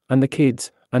safe, and the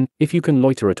kids, and, if you can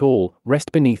loiter at all,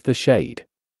 rest beneath the shade.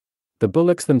 The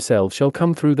bullocks themselves shall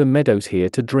come through the meadows here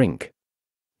to drink.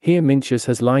 Here Mincius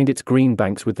has lined its green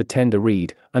banks with the tender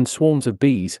reed, and swarms of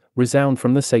bees resound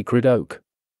from the sacred oak.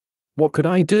 What could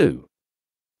I do?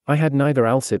 I had neither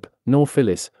Alcip, nor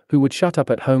Phyllis, who would shut up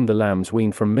at home the lambs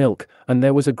weaned from milk, and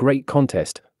there was a great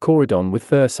contest, Corydon with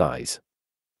Thyrsis.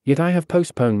 Yet I have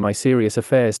postponed my serious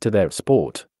affairs to their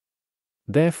sport.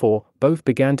 Therefore, both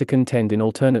began to contend in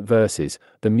alternate verses.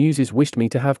 The Muses wished me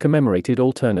to have commemorated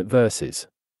alternate verses.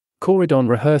 Corydon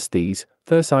rehearsed these,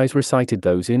 Thyrsis recited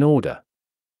those in order.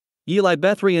 Ye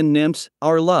Libethrian nymphs,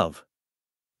 our love,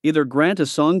 either grant a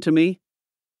song to me,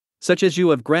 such as you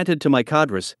have granted to my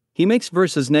Cadrus. He makes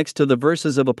verses next to the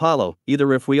verses of Apollo.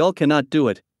 Either if we all cannot do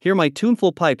it, here my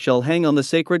tuneful pipe shall hang on the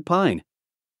sacred pine.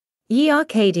 Ye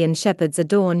Arcadian shepherds,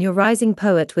 adorn your rising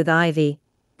poet with ivy,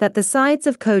 that the sides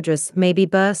of Codrus may be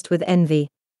burst with envy.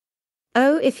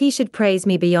 Oh, if he should praise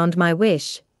me beyond my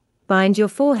wish, bind your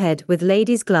forehead with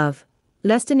lady's glove,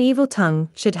 lest an evil tongue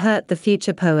should hurt the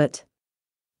future poet.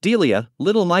 Delia,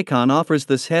 little Nikon offers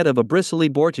this head of a bristly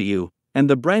boar to you, and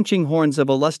the branching horns of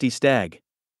a lusty stag.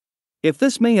 If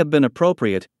this may have been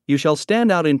appropriate, you shall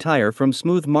stand out entire from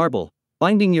smooth marble,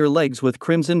 binding your legs with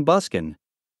crimson buskin.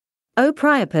 O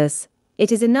Priapus,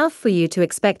 it is enough for you to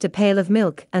expect a pail of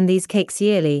milk and these cakes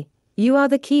yearly. You are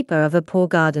the keeper of a poor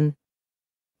garden.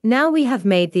 Now we have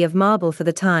made thee of marble for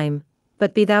the time,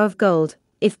 but be thou of gold,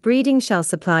 if breeding shall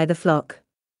supply the flock.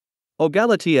 O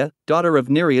Galatea, daughter of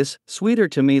Nereus, sweeter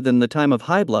to me than the time of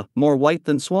Hybla, more white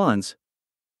than swans,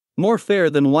 more fair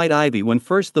than white ivy when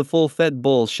first the full-fed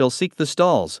bulls shall seek the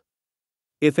stalls.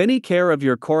 If any care of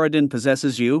your Corydon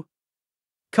possesses you,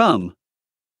 come.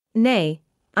 Nay,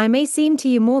 I may seem to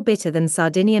you more bitter than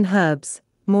Sardinian herbs,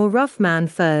 more rough man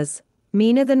furs,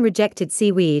 meaner than rejected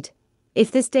seaweed,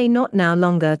 if this day not now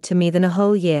longer to me than a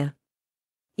whole year.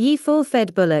 Ye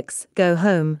full-fed bullocks, go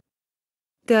home.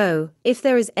 Go, if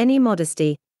there is any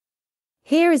modesty.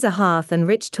 Here is a hearth and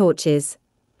rich torches.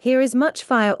 Here is much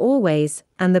fire always,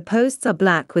 and the posts are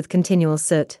black with continual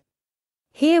soot.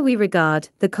 Here we regard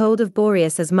the cold of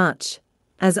Boreas as much,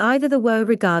 as either the woe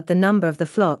regard the number of the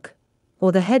flock,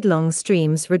 or the headlong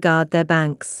streams regard their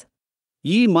banks.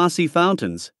 Ye mossy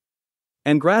fountains,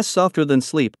 and grass softer than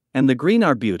sleep, and the green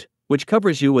arbute, which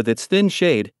covers you with its thin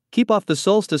shade, keep off the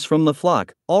solstice from the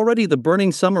flock. Already the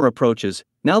burning summer approaches,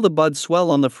 now the buds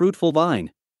swell on the fruitful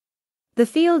vine. The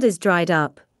field is dried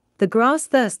up, the grass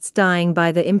thirsts dying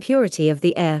by the impurity of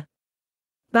the air.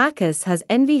 Bacchus has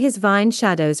envy his vine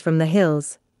shadows from the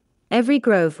hills. Every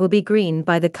grove will be green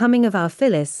by the coming of our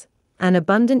Phyllis, and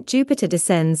abundant Jupiter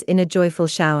descends in a joyful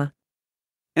shower.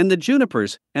 And the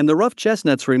junipers, and the rough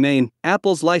chestnuts remain,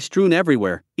 apples lie strewn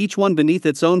everywhere, each one beneath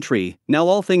its own tree. Now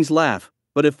all things laugh,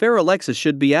 but if fair Alexis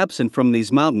should be absent from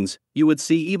these mountains, you would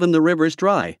see even the rivers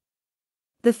dry.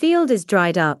 The field is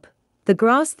dried up, the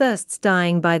grass thirsts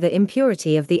dying by the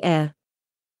impurity of the air.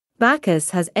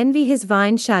 Bacchus has envy his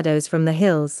vine shadows from the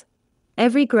hills.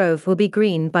 Every grove will be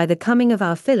green by the coming of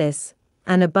our Phyllis,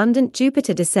 and abundant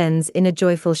Jupiter descends in a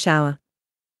joyful shower.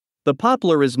 The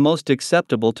poplar is most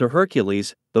acceptable to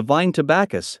Hercules, the vine to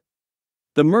Bacchus,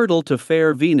 the myrtle to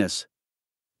fair Venus,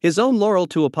 his own laurel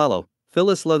to Apollo.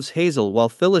 Phyllis loves hazel while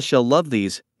Phyllis shall love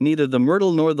these, neither the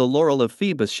myrtle nor the laurel of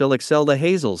Phoebus shall excel the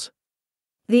hazels.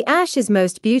 The ash is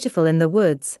most beautiful in the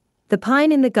woods, the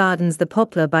pine in the gardens, the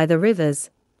poplar by the rivers,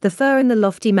 the fir in the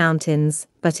lofty mountains.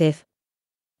 But if,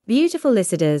 beautiful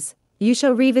Lycidas, you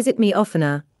shall revisit me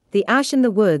oftener, the ash in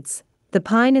the woods, the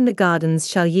pine in the gardens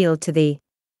shall yield to thee.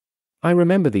 I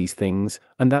remember these things,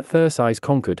 and that Thyrsis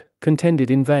conquered,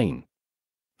 contended in vain.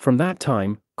 From that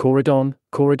time, Corydon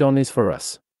is for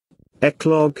us.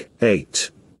 Eclogue 8.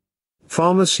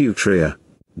 Pharmaceutria.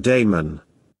 Damon.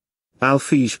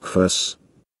 Alphesibcfus.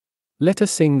 Let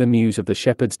us sing the muse of the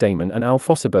shepherds Damon and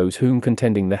Alphesibcfus, whom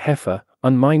contending the heifer,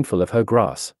 unmindful of her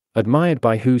grass, admired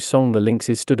by whose song the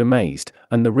lynxes stood amazed,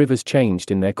 and the rivers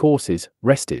changed in their courses,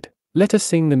 rested. Let us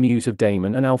sing the muse of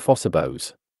Damon and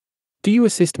Alphesibcfus. Do you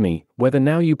assist me, whether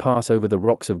now you pass over the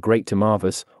rocks of great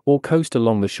Timavus, or coast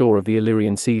along the shore of the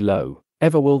Illyrian sea? Lo,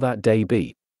 ever will that day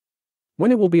be,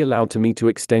 when it will be allowed to me to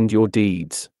extend your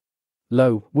deeds.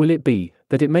 Lo, will it be,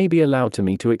 that it may be allowed to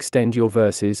me to extend your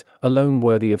verses, alone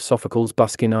worthy of Sophocles'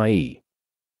 buskin, i.e.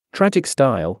 tragic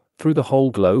style, through the whole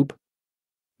globe?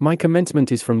 My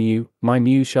commencement is from you, my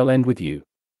muse shall end with you.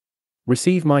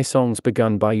 Receive my songs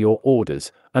begun by your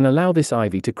orders, and allow this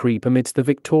ivy to creep amidst the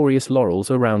victorious laurels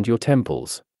around your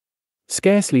temples.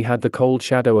 Scarcely had the cold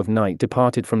shadow of night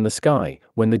departed from the sky,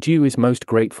 when the dew is most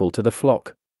grateful to the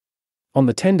flock. On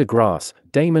the tender grass,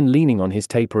 Damon, leaning on his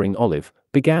tapering olive,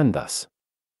 began thus.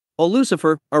 O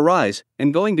Lucifer, arise,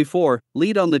 and going before,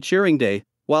 lead on the cheering day,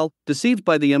 while, deceived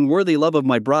by the unworthy love of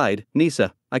my bride,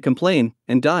 Nysa, I complain,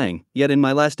 and dying, yet in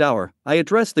my last hour, I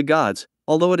address the gods,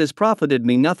 although it has profited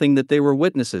me nothing that they were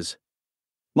witnesses.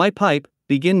 My pipe,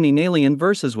 begin Menalian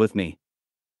verses with me.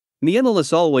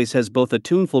 Menalcas always has both a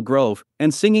tuneful grove,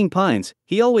 and singing pines,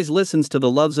 he always listens to the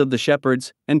loves of the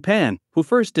shepherds, and Pan, who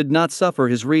first did not suffer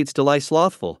his reeds to lie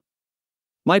slothful.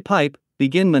 My pipe,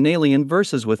 begin Menalian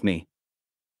verses with me.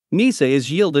 Nysa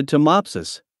is yielded to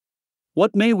Mopsus.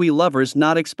 What may we lovers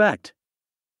not expect?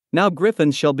 Now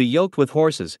griffins shall be yoked with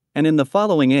horses, and in the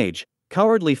following age,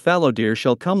 cowardly fallow deer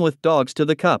shall come with dogs to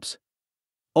the cups.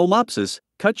 O Mopsus,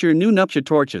 cut your new nuptia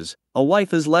torches, a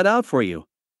wife is let out for you.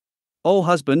 O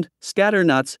husband, scatter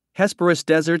nuts, Hesperus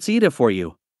deserts eat it for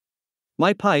you.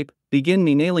 My pipe, begin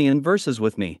Menalian verses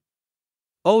with me.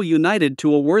 O united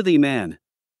to a worthy man.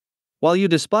 While you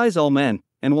despise all men,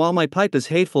 and while my pipe is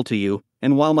hateful to you,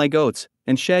 and while my goats,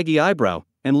 and shaggy eyebrow,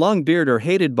 and long beard are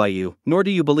hated by you, nor do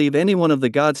you believe any one of the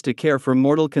gods to care for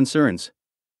mortal concerns.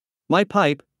 My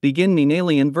pipe, begin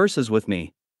Menalian verses with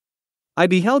me. I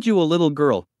beheld you a little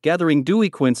girl, gathering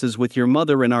dewy quinces with your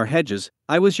mother in our hedges,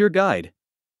 I was your guide.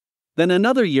 Then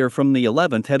another year from the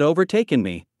 11th had overtaken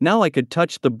me, now I could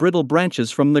touch the brittle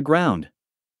branches from the ground.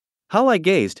 How I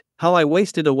gazed, how I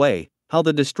wasted away, how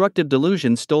the destructive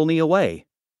delusion stole me away.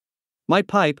 My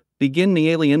pipe, begin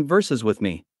Menalian verses with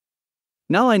me.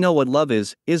 Now I know what love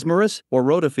is, Ismarus, or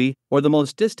Rhodope, or the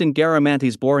most distant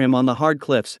Garamantes bore him on the hard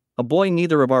cliffs, a boy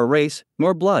neither of our race,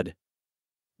 nor blood.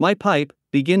 My pipe,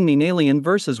 begin Menalian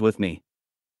verses with me.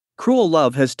 Cruel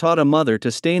love has taught a mother to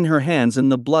stain her hands in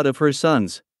the blood of her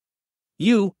sons.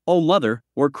 You, O mother,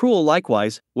 were cruel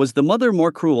likewise, was the mother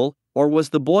more cruel, or was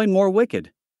the boy more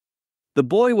wicked? The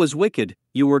boy was wicked,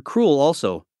 you were cruel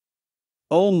also.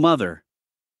 O mother.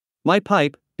 My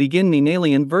pipe, begin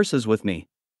Menalian verses with me.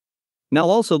 Now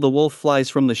also the wolf flies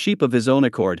from the sheep of his own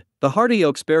accord, the hardy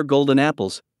oaks bear golden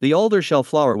apples, the alder shall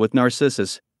flower with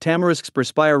narcissus, tamarisks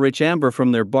perspire rich amber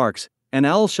from their barks, and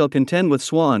owls shall contend with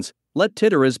swans, let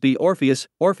Tityrus be Orpheus,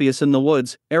 Orpheus in the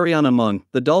woods, Arion among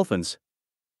the dolphins.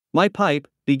 My pipe,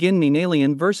 begin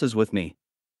Menalian verses with me.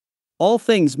 All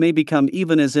things may become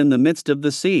even as in the midst of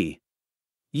the sea.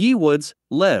 Ye woods,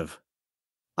 live.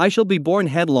 I shall be borne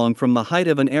headlong from the height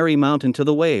of an airy mountain to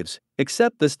the waves,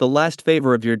 accept this the last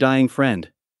favor of your dying friend.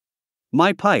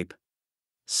 My pipe.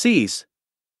 Cease.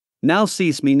 Now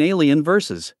cease Menalian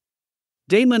verses.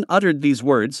 Damon uttered these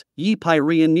words, ye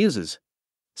Pyrrhean muses.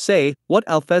 Say, what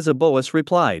Alphesibcfus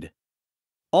replied.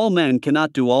 All men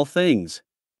cannot do all things.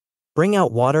 Bring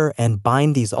out water and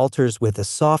bind these altars with a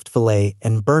soft fillet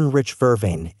and burn rich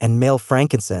vervain and male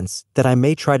frankincense, that I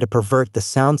may try to pervert the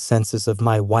sound senses of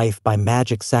my wife by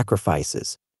magic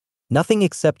sacrifices. Nothing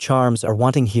except charms are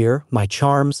wanting here, my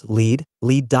charms lead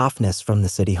Daphnis from the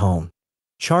city home.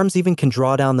 Charms even can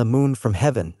draw down the moon from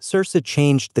heaven. Circe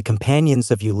changed the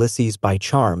companions of Ulysses by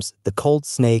charms, the cold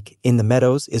snake in the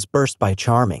meadows is burst by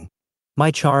charming.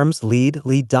 My charms lead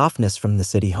Daphnis from the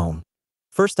city home.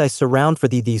 First I surround for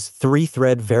thee these 3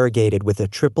 thread variegated with a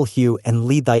triple hue and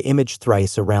lead thy image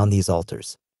thrice around these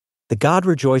altars. The god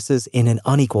rejoices in an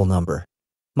unequal number.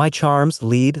 My charms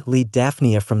lead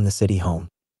Daphnia from the city home.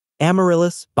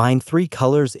 Amaryllis, bind 3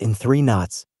 colors in 3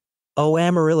 knots. O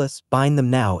Amaryllis, bind them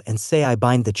now and say I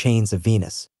bind the chains of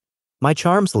Venus. My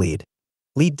charms lead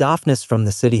Daphnis from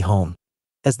the city home.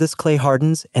 As this clay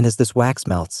hardens and as this wax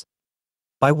melts.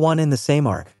 By one and the same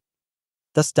art.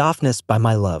 Thus Daphnis by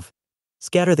my love.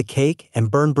 Scatter the cake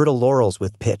and burn brittle laurels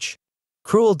with pitch.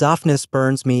 Cruel Daphnis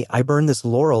burns me, I burn this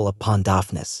laurel upon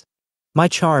Daphnis. My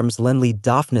charms lend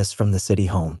Daphnis from the city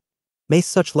home. May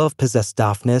such love possess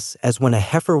Daphnis as when a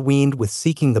heifer weaned with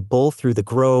seeking the bull through the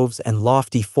groves and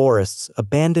lofty forests,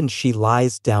 abandoned she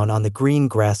lies down on the green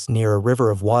grass near a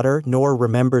river of water, nor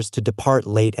remembers to depart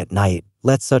late at night.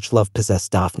 Let such love possess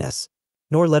Daphnis,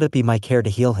 nor let it be my care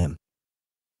to heal him.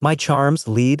 My charms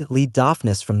lead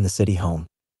Daphnis from the city home.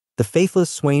 The faithless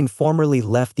swain formerly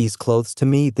left these clothes to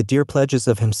me, the dear pledges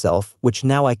of himself, which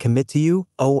now I commit to you,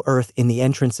 O earth in the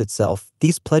entrance itself,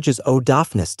 these pledges owe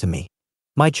Daphnis to me.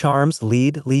 My charms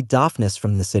lead Daphnis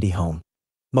from the city home.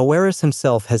 Moeris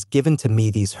himself has given to me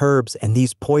these herbs and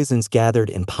these poisons gathered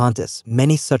in Pontus,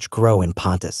 many such grow in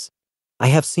Pontus. I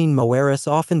have seen Moeris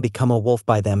often become a wolf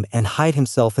by them and hide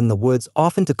himself in the woods,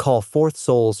 often to call forth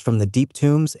souls from the deep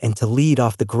tombs and to lead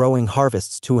off the growing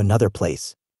harvests to another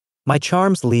place. My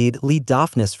charms lead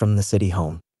Daphnis from the city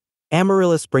home.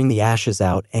 Amaryllis, bring the ashes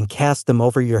out and cast them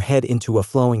over your head into a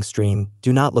flowing stream,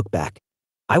 do not look back.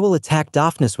 I will attack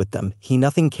Daphnis with them, he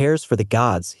nothing cares for the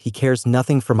gods, he cares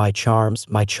nothing for my charms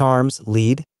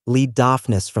lead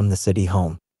Daphnis from the city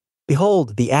home.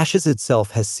 Behold, the ashes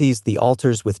itself has seized the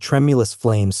altars with tremulous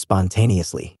flames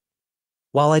spontaneously.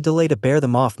 While I delay to bear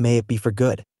them off, may it be for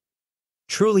good.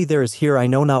 Truly there is here I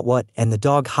know not what, and the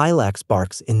dog Hylax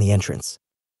barks in the entrance.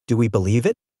 Do we believe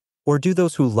it? Or do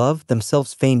those who love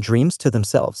themselves feign dreams to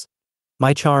themselves?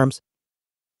 My charms,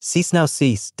 cease now,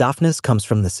 cease, Daphnis comes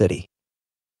from the city.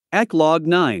 Eclogue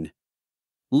 9.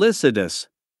 Lycidas.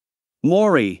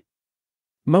 Moeri.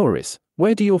 Morris,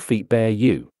 where do your feet bear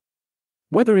you?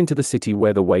 Whether into the city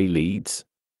where the way leads?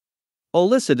 O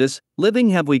Lycidas,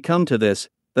 living have we come to this,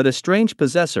 that a strange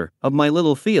possessor of my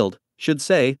little field should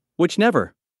say, which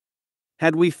never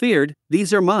had we feared,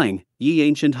 these are mine, ye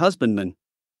ancient husbandmen.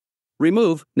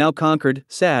 Remove, now conquered,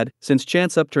 sad, since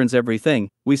chance upturns everything,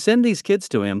 we send these kids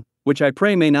to him, which I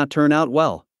pray may not turn out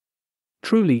well.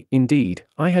 Truly, indeed,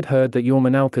 I had heard that your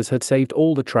Menalcas had saved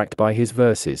all the tract by his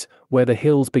verses, where the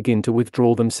hills begin to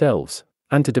withdraw themselves,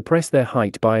 and to depress their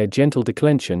height by a gentle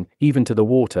declension, even to the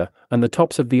water, and the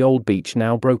tops of the old beach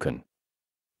now broken.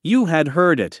 You had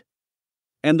heard it.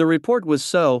 And the report was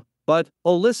so, but,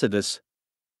 O Lycidas,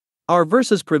 our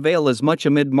verses prevail as much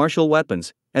amid martial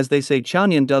weapons, as they say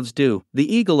Chaunian doves do,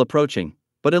 the eagle approaching,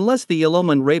 but unless the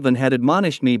ill-omened raven had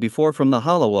admonished me before from the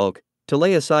hollow oak, to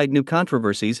lay aside new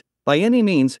controversies, by any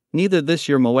means, neither this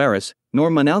your Moeris, nor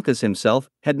Menalcas himself,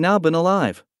 had now been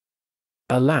alive.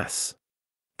 Alas!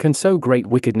 Can so great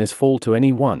wickedness fall to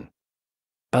any one?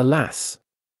 Alas!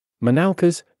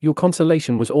 Menalcas, your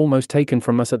consolation was almost taken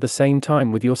from us at the same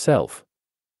time with yourself.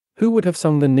 Who would have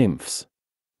sung the nymphs?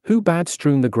 Who bad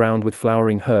strewn the ground with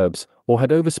flowering herbs, or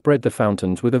had overspread the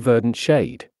fountains with a verdant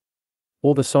shade?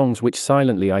 Or the songs which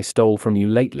silently I stole from you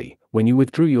lately, when you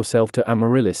withdrew yourself to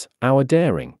Amaryllis, our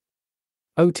daring?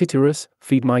 O Tityrus,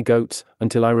 feed my goats,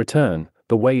 until I return,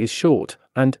 the way is short,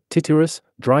 and, Tityrus,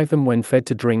 drive them when fed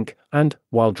to drink, and,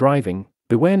 while driving,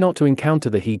 beware not to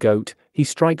encounter the he-goat, he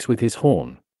strikes with his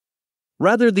horn.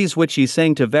 Rather these which ye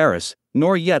sang to Varus,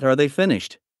 nor yet are they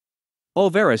finished. O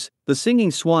Varus, the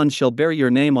singing swans shall bear your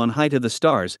name on high to the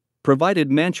stars, provided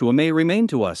Mantua may remain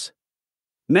to us.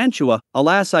 Mantua,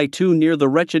 alas, I too near the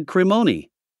wretched Cremoni.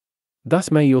 Thus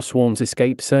may your swarms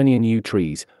escape Cernian yew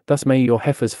trees, thus may your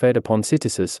heifers fed upon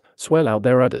Cytisus swell out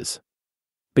their udders.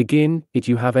 Begin, it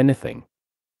you have anything.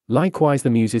 Likewise the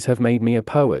muses have made me a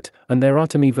poet, and there are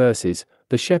to me verses,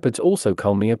 the shepherds also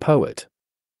call me a poet.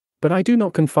 But I do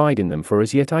not confide in them, for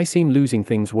as yet I seem losing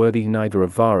things worthy neither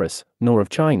of Varus, nor of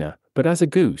China, but as a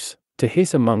goose, to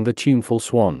hiss among the tuneful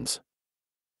swans.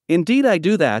 Indeed I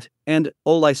do that, and,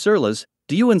 O Lycurgus,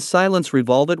 do you in silence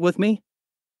revolve it with me?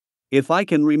 If I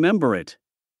can remember it.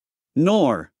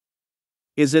 Nor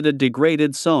is it a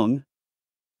degraded song?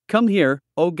 Come here,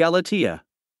 O Galatea.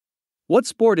 What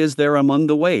sport is there among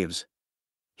the waves?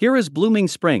 Here is blooming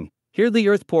spring, here the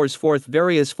earth pours forth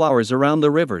various flowers around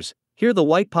the rivers, here the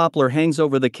white poplar hangs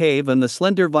over the cave and the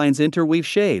slender vines interweave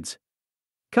shades.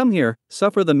 Come here,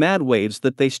 suffer the mad waves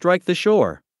that they strike the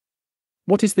shore.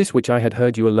 What is this which I had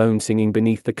heard you alone singing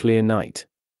beneath the clear night?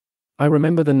 I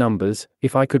remember the numbers,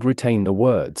 if I could retain the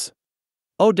words.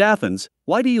 O Daphnes,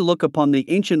 why do you look upon the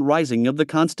ancient rising of the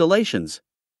constellations?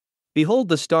 Behold,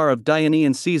 the star of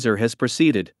Dione Caesar has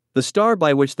proceeded, the star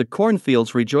by which the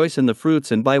cornfields rejoice in the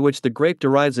fruits and by which the grape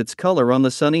derives its color on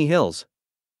the sunny hills.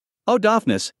 O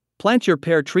Daphnis, plant your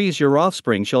pear trees, your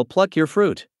offspring shall pluck your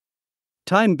fruit.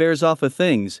 Time bears off a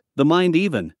things, the mind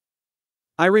even.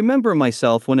 I remember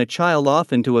myself when a child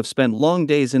often to have spent long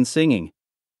days in singing.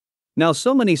 Now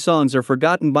so many songs are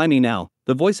forgotten by me now,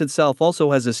 the voice itself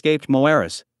also has escaped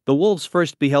Moeris, the wolves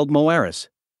first beheld Moeris.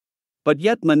 But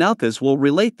yet Menalcas will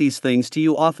relate these things to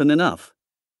you often enough.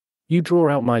 You draw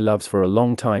out my loves for a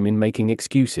long time in making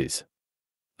excuses.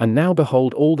 And now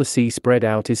behold, all the sea spread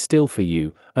out is still for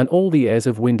you, and all the airs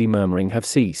of windy murmuring have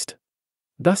ceased.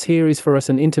 Thus here is for us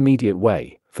an intermediate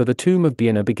way, for the tomb of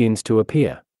Diana begins to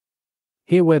appear.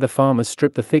 Here where the farmers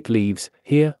strip the thick leaves,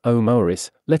 here, O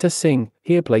Moeris, let us sing,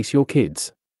 here place your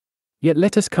kids. Yet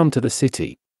let us come to the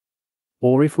city.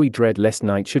 Or if we dread lest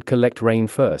night should collect rain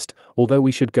first, although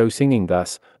we should go singing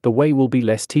thus, the way will be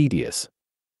less tedious.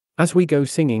 As we go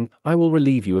singing, I will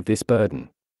relieve you of this burden.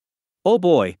 O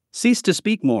boy, cease to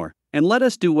speak more, and let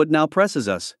us do what now presses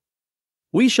us.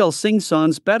 We shall sing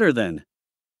songs better then.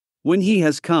 When he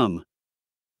has come.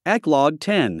 Eclogue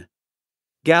 10.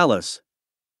 Gallus.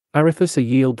 Arethusa,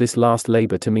 yield this last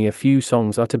labor to me. A few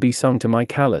songs are to be sung to my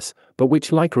Gallus, but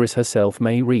which Lycoris herself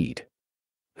may read.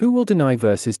 Who will deny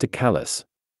verses to Gallus?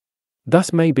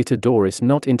 Thus may bitter Doris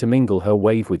not intermingle her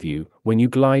wave with you, when you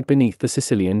glide beneath the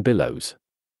Sicilian billows.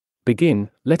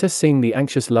 Begin, let us sing the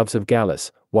anxious loves of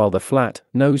Gallus, while the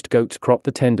flat-nosed goats crop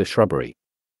the tender shrubbery.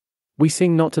 We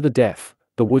sing not to the deaf,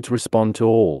 the woods respond to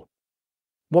all.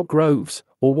 What groves,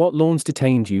 or what lawns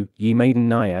detained you, ye maiden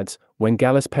naiads, when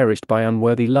Gallus perished by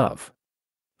unworthy love?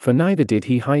 For neither did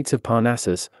he heights of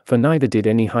Parnassus, for neither did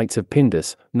any heights of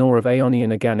Pindus, nor of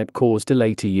Aeonian Aganip cause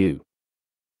delay to you.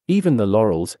 Even the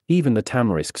laurels, even the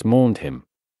tamarisks mourned him.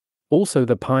 Also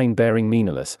the pine-bearing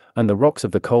Menalus, and the rocks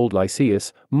of the cold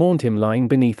Lycidas, mourned him lying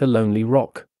beneath a lonely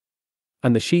rock.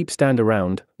 And the sheep stand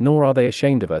around, nor are they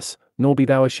ashamed of us, nor be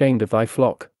thou ashamed of thy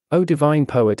flock, O divine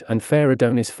poet and fair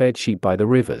Adonis fed sheep by the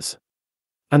rivers.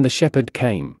 And the shepherd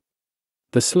came.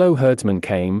 The slow herdsman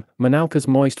came, Menalcas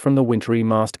moist from the wintry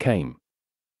mast came.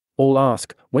 All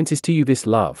ask, whence is to you this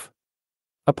love?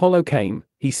 Apollo came,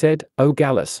 he said, O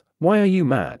Gallus, why are you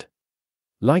mad?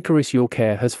 Lycidas your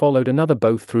care has followed another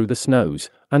both through the snows,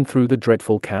 and through the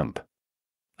dreadful camp.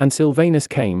 And Silvanus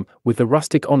came, with the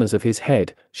rustic honours of his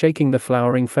head, shaking the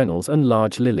flowering fennels and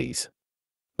large lilies.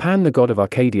 Pan the god of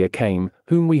Arcadia came,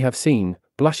 whom we have seen,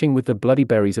 blushing with the bloody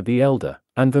berries of the elder,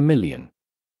 and vermilion.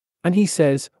 And he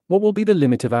says, what will be the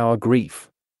limit of our grief?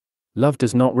 Love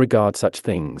does not regard such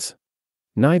things.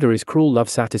 Neither is cruel love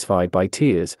satisfied by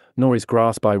tears, nor is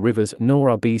grass by rivers, nor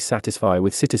are bees satisfied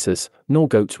with cytisus, nor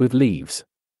goats with leaves.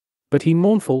 But he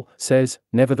mournful, says,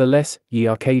 nevertheless, ye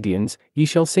Arcadians, ye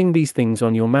shall sing these things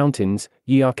on your mountains,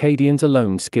 ye Arcadians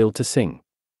alone skilled to sing.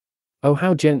 Oh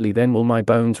how gently then will my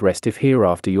bones rest if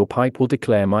hereafter your pipe will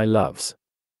declare my loves.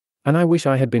 And I wish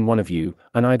I had been one of you,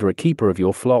 and either a keeper of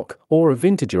your flock, or a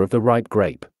vintager of the ripe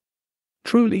grape.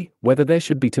 Truly, whether there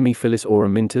should be to me Phyllis or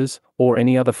Amyntas, or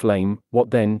any other flame,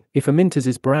 what then, if Amyntas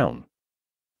is brown?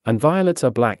 And violets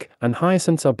are black, and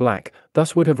hyacinths are black,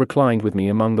 thus would have reclined with me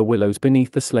among the willows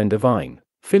beneath the slender vine.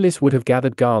 Phyllis would have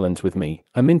gathered garlands with me,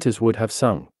 Amyntas would have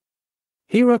sung.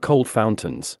 Here are cold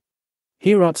fountains.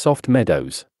 Here are soft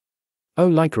meadows. O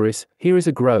Lycidas, here is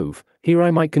a grove, here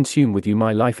I might consume with you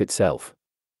my life itself.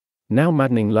 Now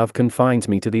maddening love confines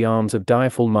me to the arms of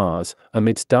direful Mars,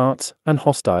 amidst darts and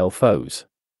hostile foes.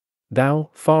 Thou,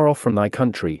 far off from thy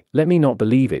country, let me not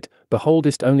believe it,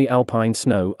 beholdest only alpine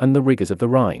snow and the rigours of the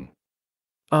Rhine.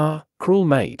 Ah, cruel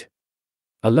maid!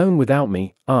 Alone without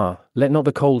me, ah, let not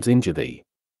the colds injure thee.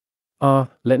 Ah,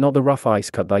 let not the rough ice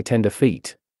cut thy tender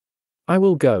feet. I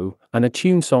will go, and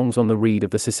attune songs on the reed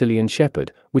of the Sicilian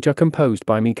shepherd, which are composed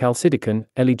by me Chalcidican,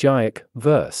 elegiac,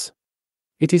 verse.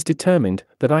 It is determined,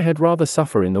 that I had rather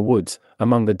suffer in the woods,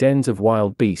 among the dens of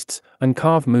wild beasts, and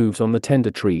carve moves on the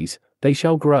tender trees, they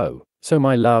shall grow, so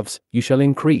my loves, you shall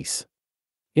increase.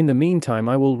 In the meantime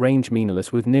I will range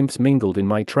Menalus with nymphs mingled in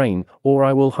my train, or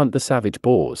I will hunt the savage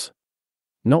boars.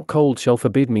 Not cold shall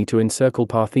forbid me to encircle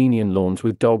Parthenian lawns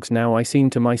with dogs now I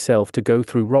seem to myself to go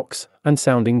through rocks, and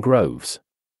sounding groves.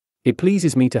 It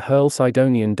pleases me to hurl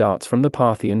Sidonian darts from the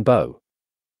Parthian bow.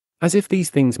 As if these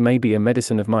things may be a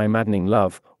medicine of my maddening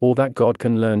love, or that God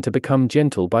can learn to become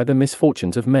gentle by the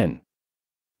misfortunes of men.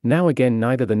 Now again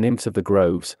neither the nymphs of the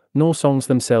groves, nor songs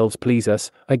themselves please us,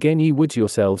 again ye woods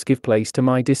yourselves give place to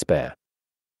my despair.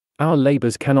 Our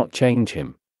labours cannot change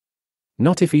him.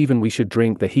 Not if even we should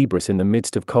drink the Hebrus in the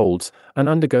midst of colds, and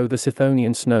undergo the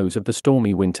Sithonian snows of the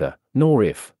stormy winter, nor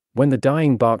if, when the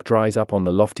dying bark dries up on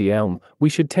the lofty elm, we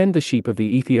should tend the sheep of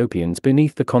the Ethiopians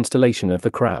beneath the constellation of the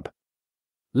crab.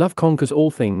 Love conquers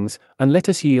all things, and let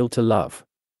us yield to love.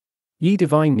 Ye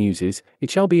divine muses,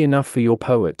 it shall be enough for your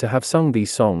poet to have sung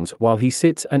these songs while he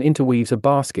sits and interweaves a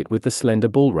basket with the slender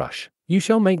bulrush. You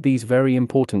shall make these very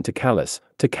important to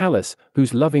Gallus,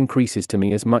 whose love increases to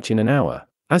me as much in an hour,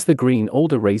 as the green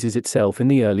alder raises itself in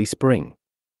the early spring.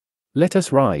 Let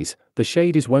us rise, the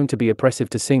shade is wont to be oppressive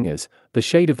to singers, the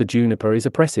shade of the juniper is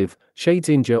oppressive, shades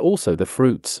injure also the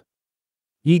fruits.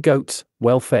 Ye goats,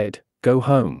 well fed, go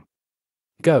home.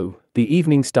 Go, the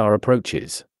evening star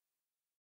approaches.